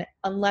again,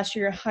 unless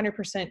you're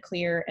 100%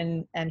 clear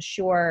and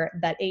sure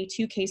that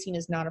A2 casein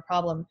is not a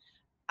problem,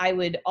 I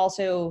would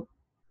also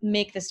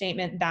make the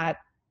statement that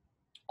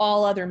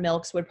all other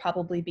milks would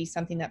probably be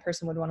something that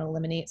person would want to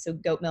eliminate, so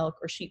goat milk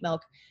or sheep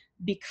milk,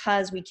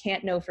 because we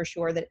can't know for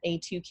sure that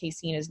A2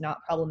 casein is not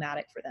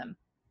problematic for them.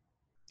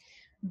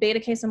 Beta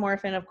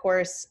casomorphin, of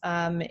course,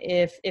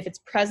 if it's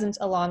present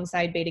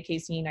alongside beta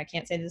casein, I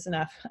can't say this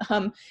enough,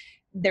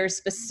 there's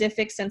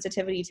specific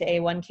sensitivity to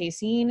A1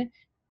 casein.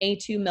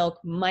 A2 milk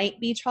might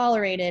be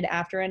tolerated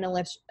after an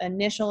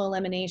initial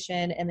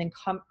elimination and then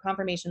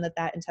confirmation that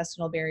that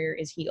intestinal barrier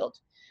is healed.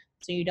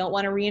 So you don't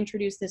want to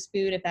reintroduce this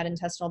food if that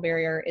intestinal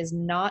barrier is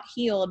not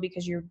healed,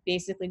 because you're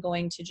basically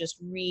going to just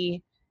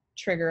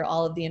re-trigger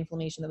all of the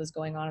inflammation that was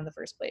going on in the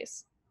first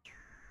place.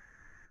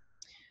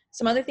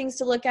 Some other things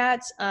to look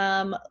at,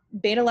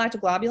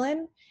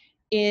 beta-lactoglobulin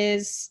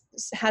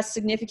has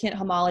significant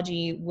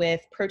homology with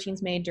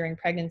proteins made during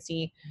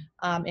pregnancy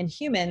in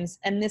humans,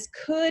 and this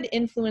could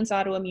influence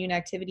autoimmune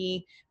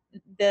activity.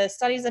 The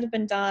studies that have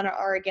been done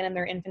are, again, in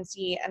their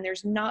infancy, and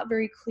there's not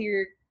very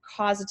clear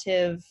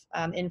causative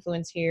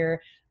influence here,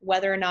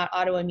 whether or not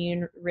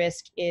autoimmune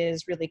risk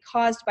is really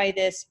caused by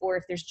this or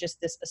if there's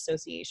just this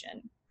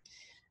association.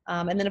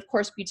 And then, of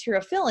course,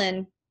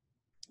 butyrophilin.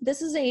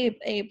 This is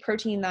a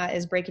protein that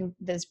is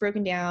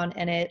broken down,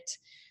 and it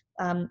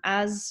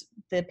as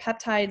the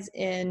peptides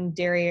in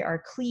dairy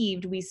are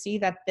cleaved, we see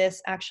that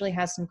this actually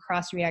has some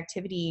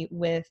cross-reactivity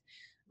with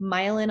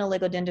myelin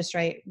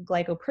oligodendrocyte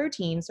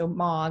glycoprotein, so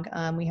MOG.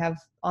 We have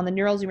on the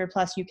Neural Zoomer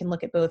Plus, you can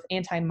look at both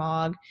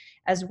anti-MOG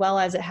as well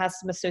as it has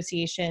some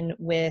association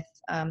with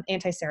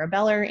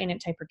anti-cerebellar and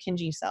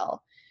anti-Purkinje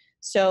cell.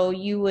 So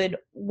you would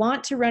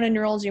want to run a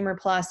Neural Zoomer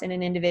Plus in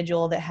an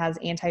individual that has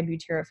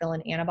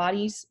anti-butyrophilin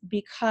antibodies,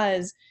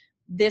 because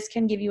this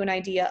can give you an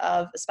idea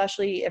of,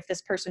 especially if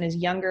this person is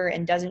younger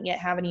and doesn't yet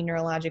have any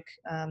neurologic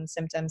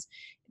symptoms,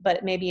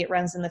 but maybe it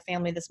runs in the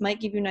family, this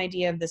might give you an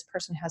idea of this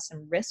person has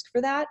some risk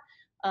for that.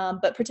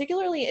 But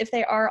particularly if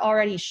they are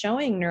already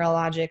showing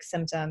neurologic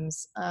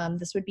symptoms,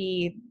 this would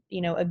be,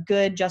 a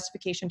good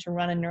justification to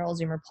run a Neural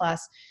Zoomer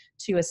Plus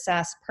to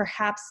assess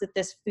perhaps that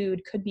this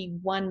food could be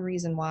one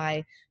reason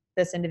why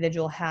this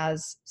individual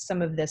has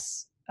some of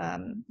this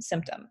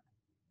symptom.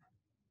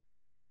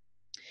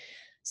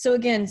 So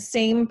again,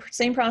 same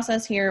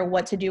process here,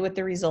 what to do with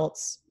the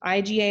results.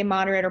 IgA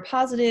moderate or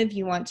positive,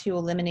 you want to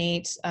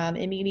eliminate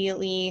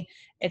immediately.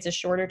 It's a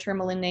shorter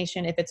term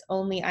elimination if it's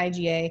only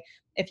IgA.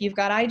 If you've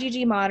got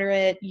IgG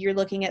moderate, you're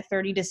looking at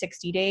 30 to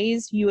 60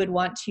 days. You would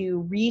want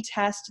to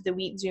retest the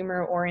wheat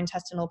zoomer or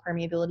intestinal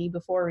permeability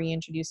before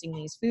reintroducing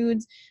these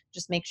foods.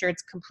 Just make sure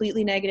it's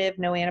completely negative,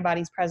 no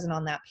antibodies present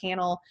on that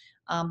panel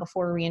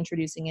before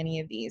reintroducing any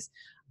of these.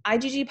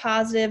 IgG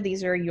positive,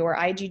 these are your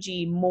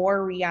IgG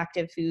more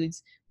reactive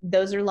foods.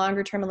 Those are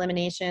longer term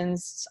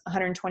eliminations,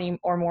 120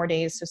 or more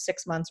days, so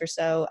 6 months or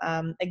so.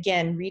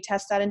 Again,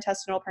 retest that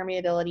intestinal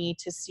permeability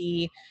to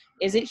see,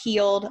 is it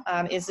healed?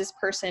 Is this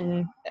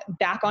person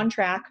back on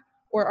track?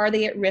 Or are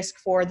they at risk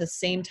for the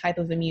same type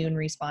of immune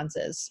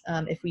responses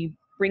if we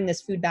bring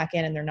this food back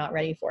in and they're not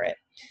ready for it?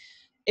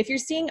 If you're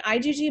seeing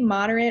IgG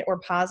moderate or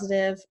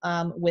positive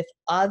with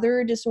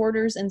other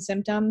disorders and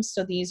symptoms,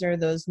 so these are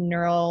those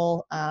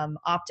neural,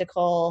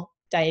 optical,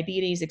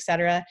 diabetes,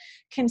 etc.,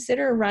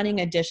 consider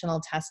running additional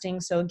testing.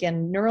 So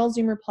again, Neural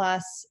Zoomer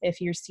Plus, if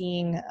you're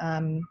seeing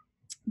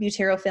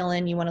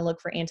butyrophilin, you want to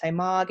look for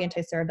anti-MOG,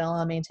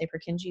 anti-cerebellum,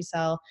 anti-Purkinje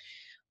cell.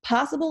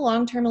 Possible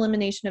long-term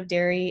elimination of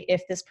dairy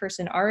if this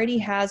person already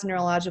has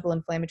neurological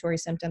inflammatory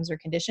symptoms or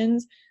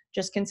conditions.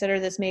 Just consider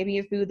this maybe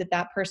a food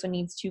that person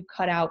needs to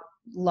cut out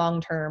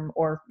long-term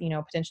or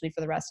potentially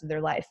for the rest of their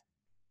life,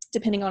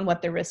 depending on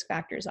what their risk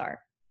factors are.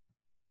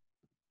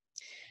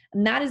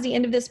 And that is the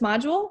end of this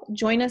module.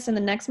 Join us in the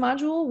next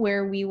module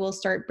where we will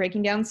start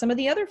breaking down some of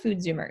the other food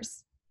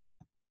zoomers.